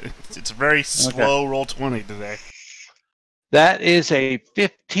it a minute. It's a very slow roll 20 today. That is a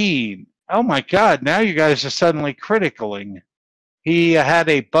 15. Oh my god, now you guys are suddenly criticaling. He had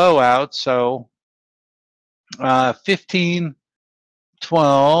a bow out, so 15,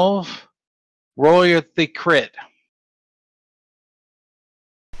 12. Roll the crit.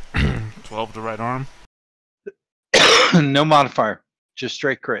 12 to right arm. No modifier, just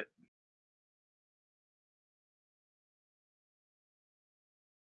straight crit.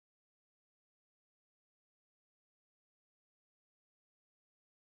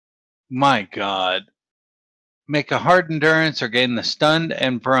 My god. Make a hard endurance or gain the stunned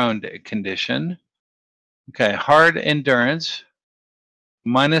and prone condition. Okay, hard endurance.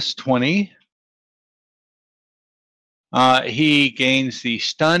 Minus 20. He gains the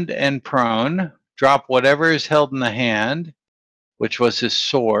stunned and prone. Drop whatever is held in the hand, which was his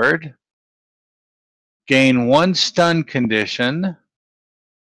sword. Gain 1 stun condition.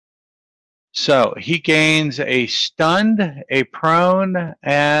 So he gains a stunned, a prone,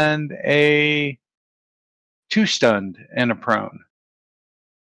 and a 2 stunned and a prone.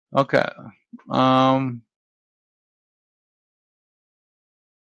 Okay. And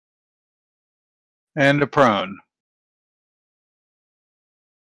a prone.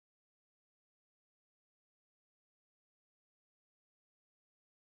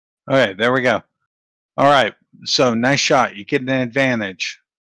 Okay, there we go. All right, so nice shot. You get an advantage.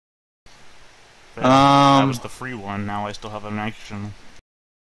 That was the free one. Now I still have an action.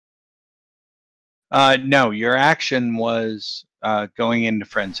 No, your action was going into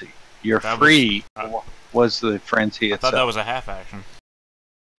frenzy. Your That free was- was the frenzy I itself. thought that was a half action.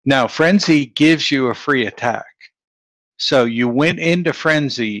 No, frenzy gives you a free attack. So you went into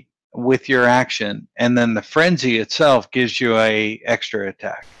frenzy with your action, and then the frenzy itself gives you a extra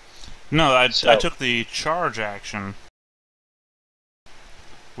attack. No, I So- took the charge action,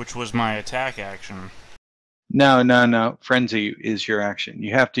 which was my attack action. No. Frenzy is your action.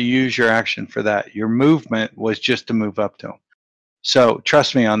 You have to use your action for that. Your movement was just to move up to him. So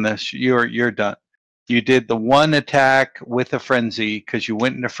trust me on this. You're done. You did the 1 attack with a frenzy because you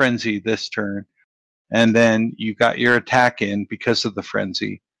went into frenzy this turn, and then you got your attack in because of the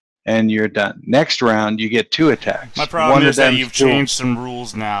frenzy, and you're done. Next round, you get 2 attacks. My problem One is of that them's you've dual. changed some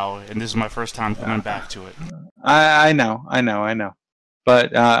rules now, and this is my first time coming back to it. I know.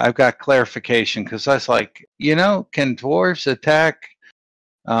 But I've got clarification because I was like, can dwarves attack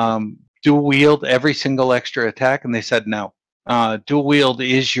dual wield every single extra attack? And they said no. Dual wield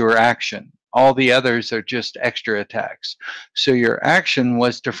is your action. All the others are just extra attacks. So your action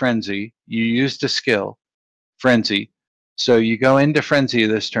was to frenzy. You used a skill, frenzy. So you go into frenzy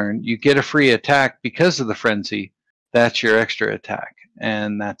this turn. You get a free attack because of the frenzy. That's your extra attack.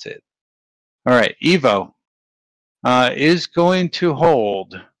 And that's it. All right, Evo is going to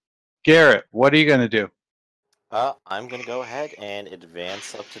hold. Garrett, what are you going to do? I'm gonna go ahead and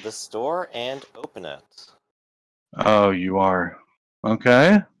advance up to the store and open it. Oh, you are.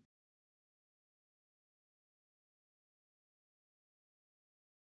 Okay.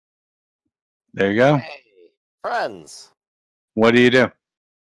 There you go. Hey, friends. What do you do?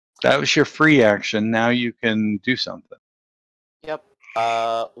 That was your free action. Now you can do something. Yep.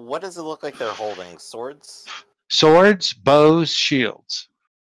 What does it look like they're holding? Swords? Swords, bows, shields.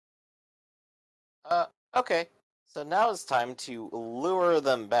 Okay. So now it's time to lure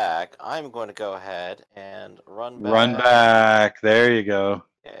them back. I'm going to go ahead and run back. Run back. There you go.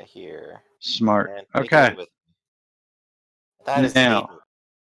 Yeah, here. Smart. And take Okay. it with me. That is Now,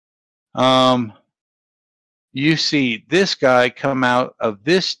 Hayden. you see this guy come out of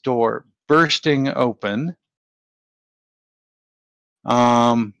this door bursting open.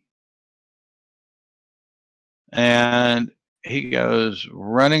 And he goes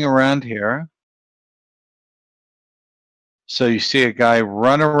running around here. So you see a guy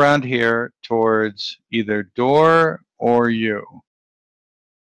run around here towards either door or you.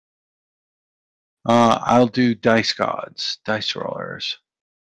 I'll do dice gods, dice rollers.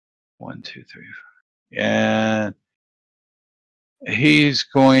 1, 2, 3. And he's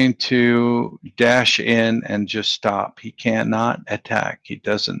going to dash in and just stop. He cannot attack. He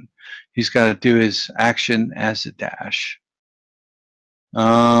doesn't. He's got to do his action as a dash.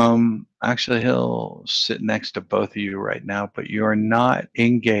 Actually, he'll sit next to both of you right now, but you're not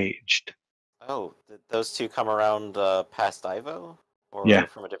engaged. Oh, did those two come around past Ivo? Or Yeah.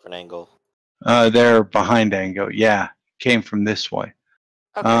 from a different angle? They're behind Ango. Yeah, came from this way.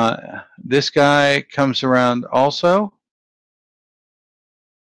 Okay. This guy comes around also.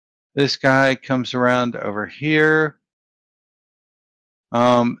 This guy comes around over here.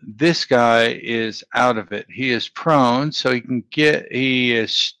 This guy is out of it. He is prone, so he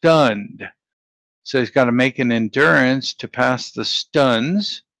is stunned. So he's got to make an endurance to pass the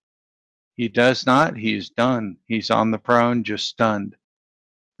stuns. He does not. He's done. He's on the prone, just stunned.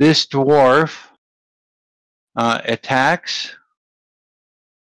 This dwarf attacks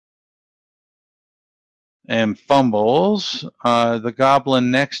and fumbles. The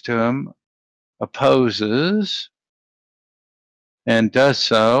goblin next to him opposes and does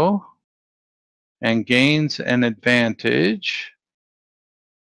so and gains an advantage.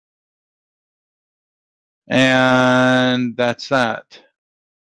 And that's that.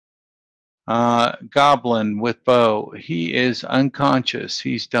 Goblin with bow. He is unconscious.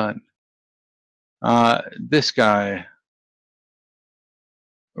 He's done. This guy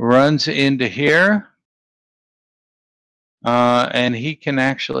runs into here. And he can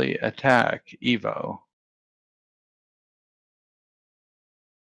actually attack Evo.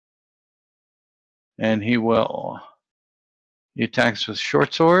 And he will. He attacks with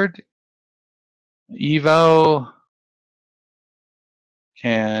short sword. Evo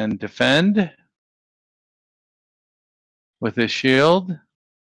can defend with his shield.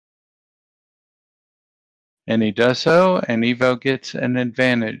 And he does so, and Evo gets an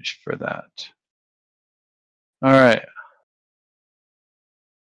advantage for that. All right.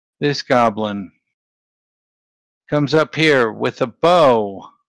 This goblin comes up here with a bow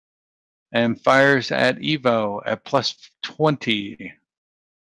and fires at Evo at plus 20.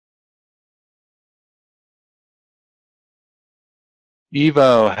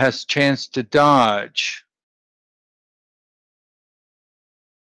 Evo has a chance to dodge.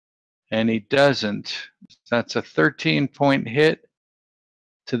 And he doesn't. That's a 13-point hit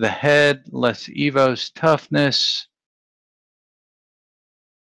to the head, less Evo's toughness.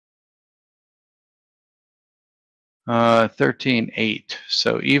 Uh, 13-8.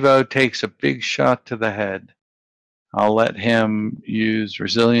 So Evo takes a big shot to the head. I'll let him use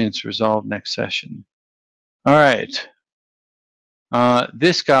Resilience Resolve next session. All right.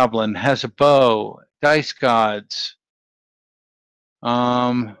 This goblin has a bow. Dice gods.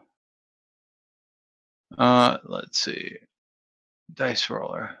 Let's see. Dice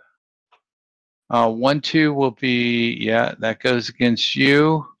roller. 1, 2 will be, yeah, that goes against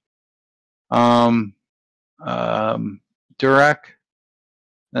you. Durak.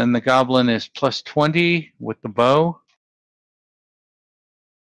 And the goblin is plus 20 with the bow.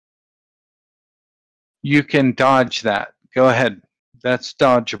 You can dodge that. Go ahead. That's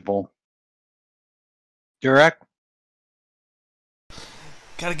dodgeable. Durak?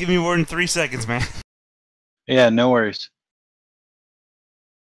 Gotta give me more than 3 seconds, man. Yeah, no worries.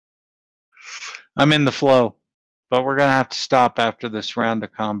 I'm in the flow, but we're going to have to stop after this round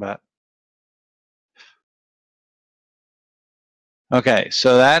of combat. Okay,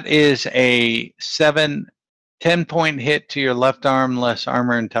 so that is a 10-point hit to your left arm, less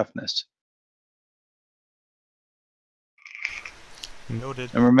armor and toughness. Noted.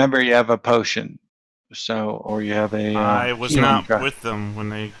 And remember, you have a potion. So, or you have a. I was healing not card. with them when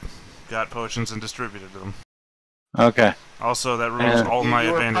they got potions and distributed them. Okay. Also, that removes all my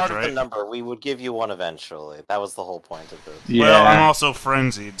you were advantage, part of right? the number. We would give you one eventually. That was the whole point of this. Yeah. Well, I'm also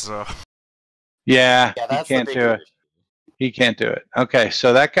frenzied, so. Yeah, Yeah, he that's can't the do bigger it. He can't do it. Okay,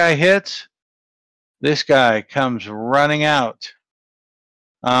 so that guy hits. This guy comes running out.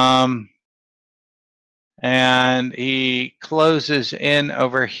 And he closes in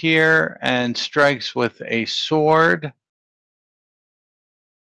over here and strikes with a sword.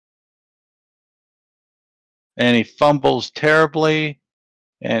 And he fumbles terribly.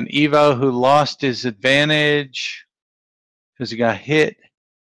 And Evo, who lost his advantage because he got hit,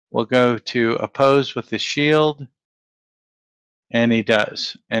 will go to oppose with his shield. And he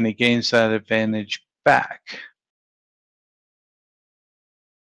does. And he gains that advantage back.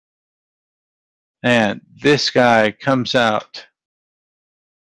 And this guy comes out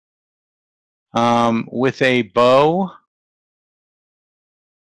with a bow.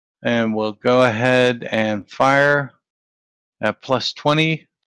 And we'll go ahead and fire at plus 20.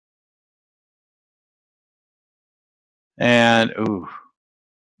 And, ooh,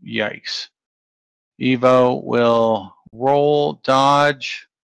 yikes. Evo will roll, dodge.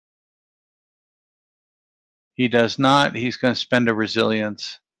 He does not. He's going to spend a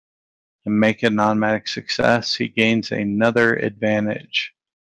resilience and make it an automatic success. He gains another advantage.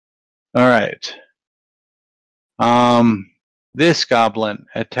 All right. This goblin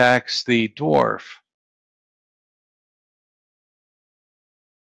attacks the dwarf.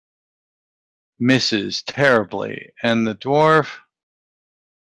 Misses terribly. And the dwarf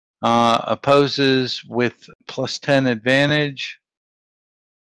opposes with plus 10 advantage.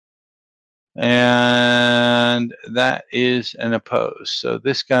 And that is an oppose. So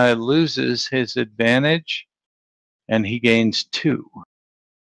this guy loses his advantage and he gains 2.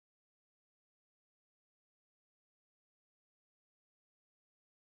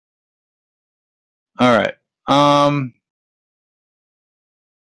 All right.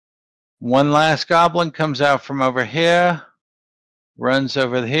 One last goblin comes out from over here, runs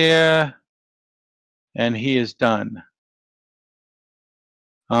over here, and he is done.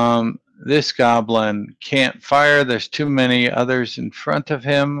 This goblin can't fire. There's too many others in front of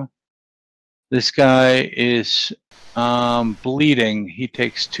him. This guy is bleeding. He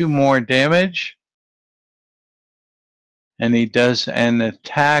takes 2 more damage. And he does an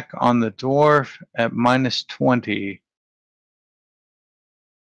attack on the dwarf at minus 20.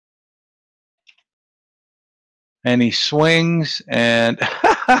 And he swings, and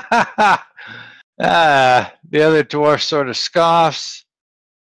the other dwarf sort of scoffs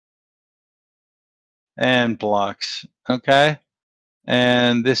and blocks. Okay?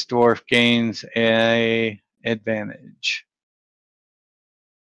 And this dwarf gains a advantage.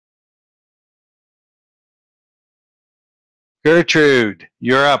 Gertrude,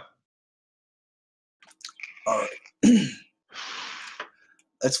 you're up. All right.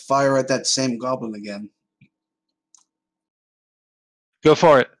 Let's fire at that same goblin again. Go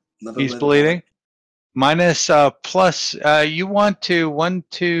for it. Another He's little bleeding. Minus plus, you want to 1,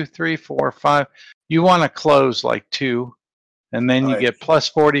 2, 3, 4, 5. You want to close like 2. And then you Alright. get plus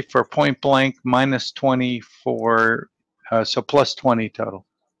 40 for point blank, minus 20 for, so plus 20 total.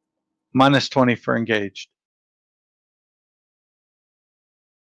 Minus 20 for engaged.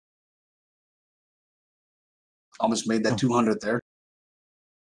 Almost made that 200 there.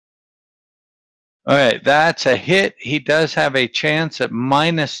 All right, that's a hit. He does have a chance at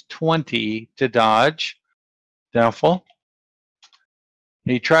minus 20 to dodge. Doubtful.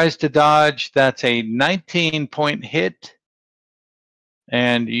 He tries to dodge. That's a 19-point hit.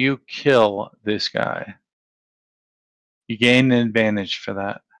 And you kill this guy. You gain an advantage for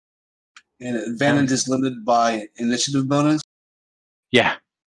that. And advantage is limited by initiative bonus. Yeah.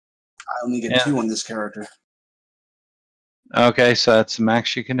 I only get 2 on this character. Okay, so that's the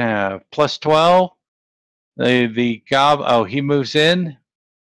max you can have. Plus 12. The gob. Oh, he moves in.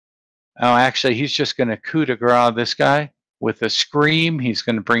 Oh, actually, he's just going to coup de grace this guy with a scream. He's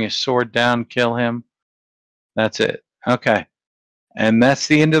going to bring his sword down, kill him. That's it. Okay. And that's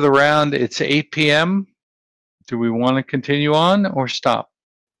the end of the round. It's 8 p.m. Do we want to continue on or stop?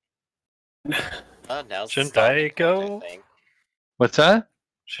 Now's Shouldn't the I stopping point, go? I think. What's that?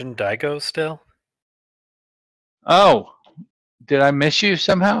 Shouldn't I go still? Oh, did I miss you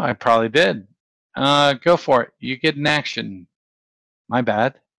somehow? I probably did. Go for it. You get an action. My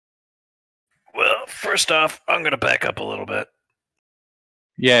bad. Well, first off, I'm going to back up a little bit.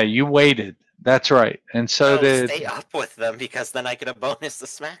 Yeah, you waited. That's right. And so No, did stay up with them because then I get a bonus to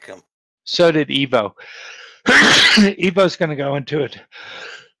smack them. so did Evo. Evo's going to go into it.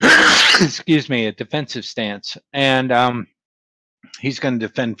 Excuse me, a defensive stance, and he's going to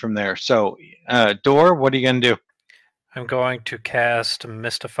defend from there. So, Dor, what are you going to do? I'm going to cast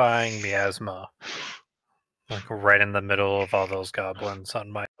Mystifying Miasma. Like right in the middle of all those goblins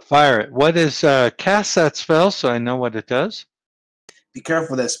on my... Fire it. What is cast that spell so I know what it does? Be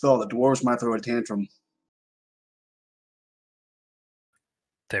careful with that spell. The dwarves might throw a tantrum.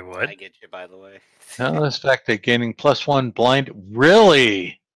 They I would? get you, by the way. Unexpected, gaining +1 blind.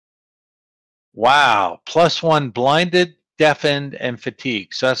 Really? Wow. +1 blinded, deafened, and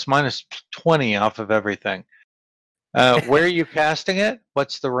fatigue. So that's -20 off of everything. Where are you casting it?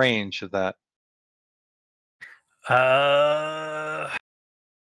 What's the range of that?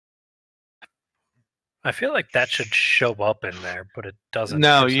 I feel like that should show up in there, but it doesn't.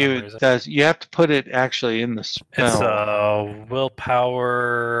 No, for some you reason. you have to put it actually in the spell. It's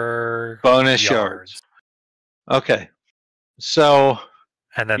willpower Bonus yards. Okay. So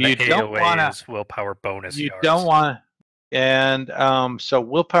and then you the don't AOA wanna- is willpower bonus you yards. don't want and so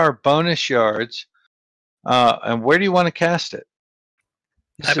willpower bonus yards. And where do you want to cast it?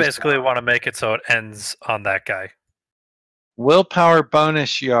 I basically want to make it so it ends on that guy. Willpower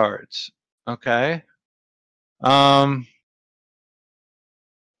bonus yards. Okay. And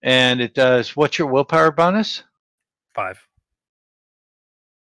it does. What's your willpower bonus? 5.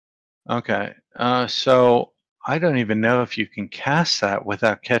 Okay. So I don't even know if you can cast that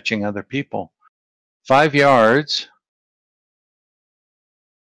without catching other people. 5 yards.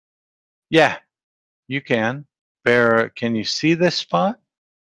 Yeah, you can. Can you see this spot?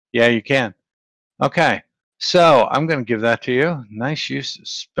 Yeah, you can. Okay. So I'm going to give that to you. Nice use of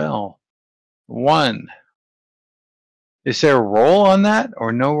spell. 1. Is there a roll on that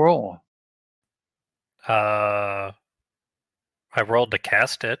or no roll? I rolled to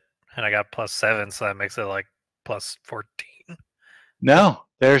cast it, and I got +7, so that makes it like +14. No,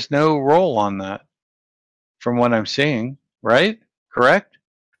 there's no roll on that from what I'm seeing, right? Correct?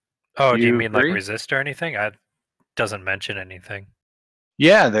 Oh, do you You mean agree? like resist or anything? It doesn't mention anything.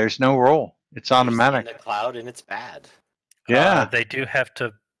 Yeah, there's no roll. It's You see automatic. in the cloud and it's bad. Yeah. They do have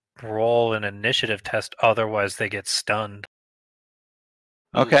to roll an initiative test, otherwise they get stunned.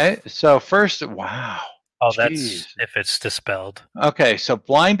 Okay, so first, wow. Oh, Jeez. that's if it's dispelled. Okay, so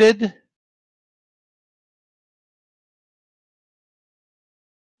blinded.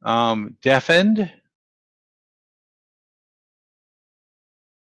 Deafened.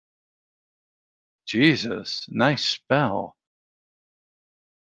 Jesus, nice spell.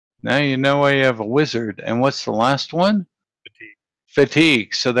 Now you know why you have a wizard. And what's the last one? Fatigue.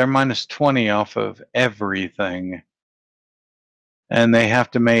 Fatigue. So they're -20 off of everything. And they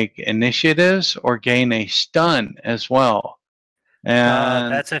have to make initiatives or gain a stun as well.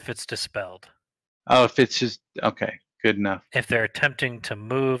 And That's if it's dispelled. oh, if it's just okay, good enough. If they're attempting to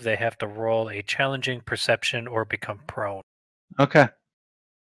move, they have to roll a challenging perception or become prone. Okay.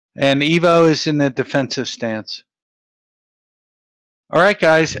 And Evo is in the defensive stance. All right,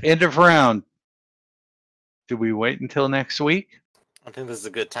 guys, end of round. Do we wait until next week? I think this is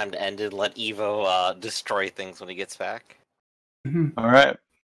a good time to end it. Let Evo destroy things when he gets back. All right.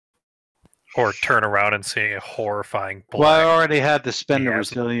 Or turn around and see a horrifying Well, I blind. already had to spend the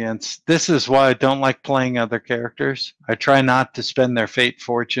Yes. resilience. This is why I don't like playing other characters. I try not to spend their fate,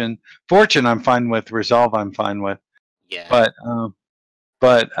 fortune. Fortune, I'm fine with. Resolve, I'm fine with. Yeah.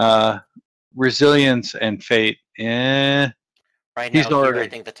 But resilience and fate, Right he's now, here, I already-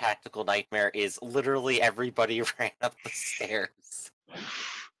 think the tactical nightmare is literally everybody ran up the stairs.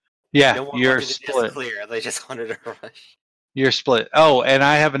 yeah, No one you're wanted to just split. clear. They just wanted to rush. You're split. Oh, and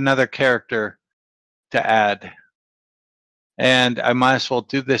I have another character to add. And I might as well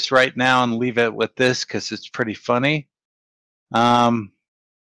do this right now and leave it with this because it's pretty funny.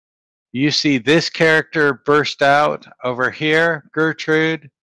 You see this character burst out over here, Gertrude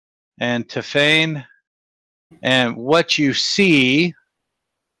and Tefane. And what you see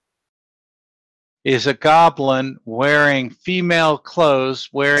is a goblin wearing female clothes,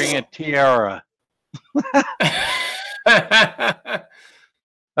 wearing a tiara.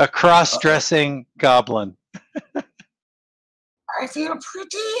 A cross-dressing goblin. I feel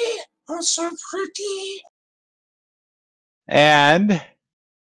pretty. I'm so pretty. And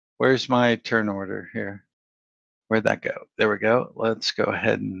where's my turn order here? Where'd that go? There we go. Let's go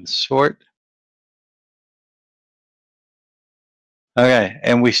ahead and sort. Okay,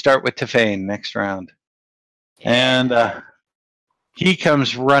 and we start with Tefane next round. And he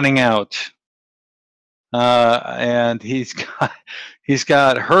comes running out. And he's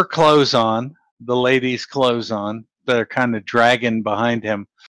got her clothes on, the lady's clothes on, that are kind of dragging behind him,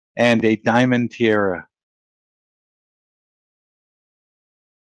 and a diamond tiara.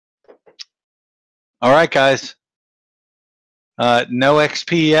 All right, guys. No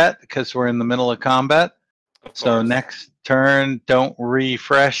XP yet because we're in the middle of combat. So next turn, don't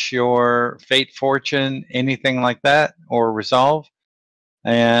refresh your fate, fortune, anything like that, or resolve.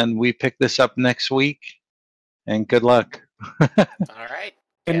 And we pick this up next week. And good luck. All right.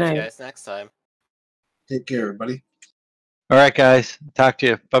 Good Catch night. you guys next time. Take care, everybody. All right, guys. Talk to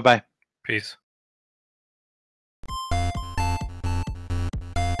you. Bye-bye. Peace.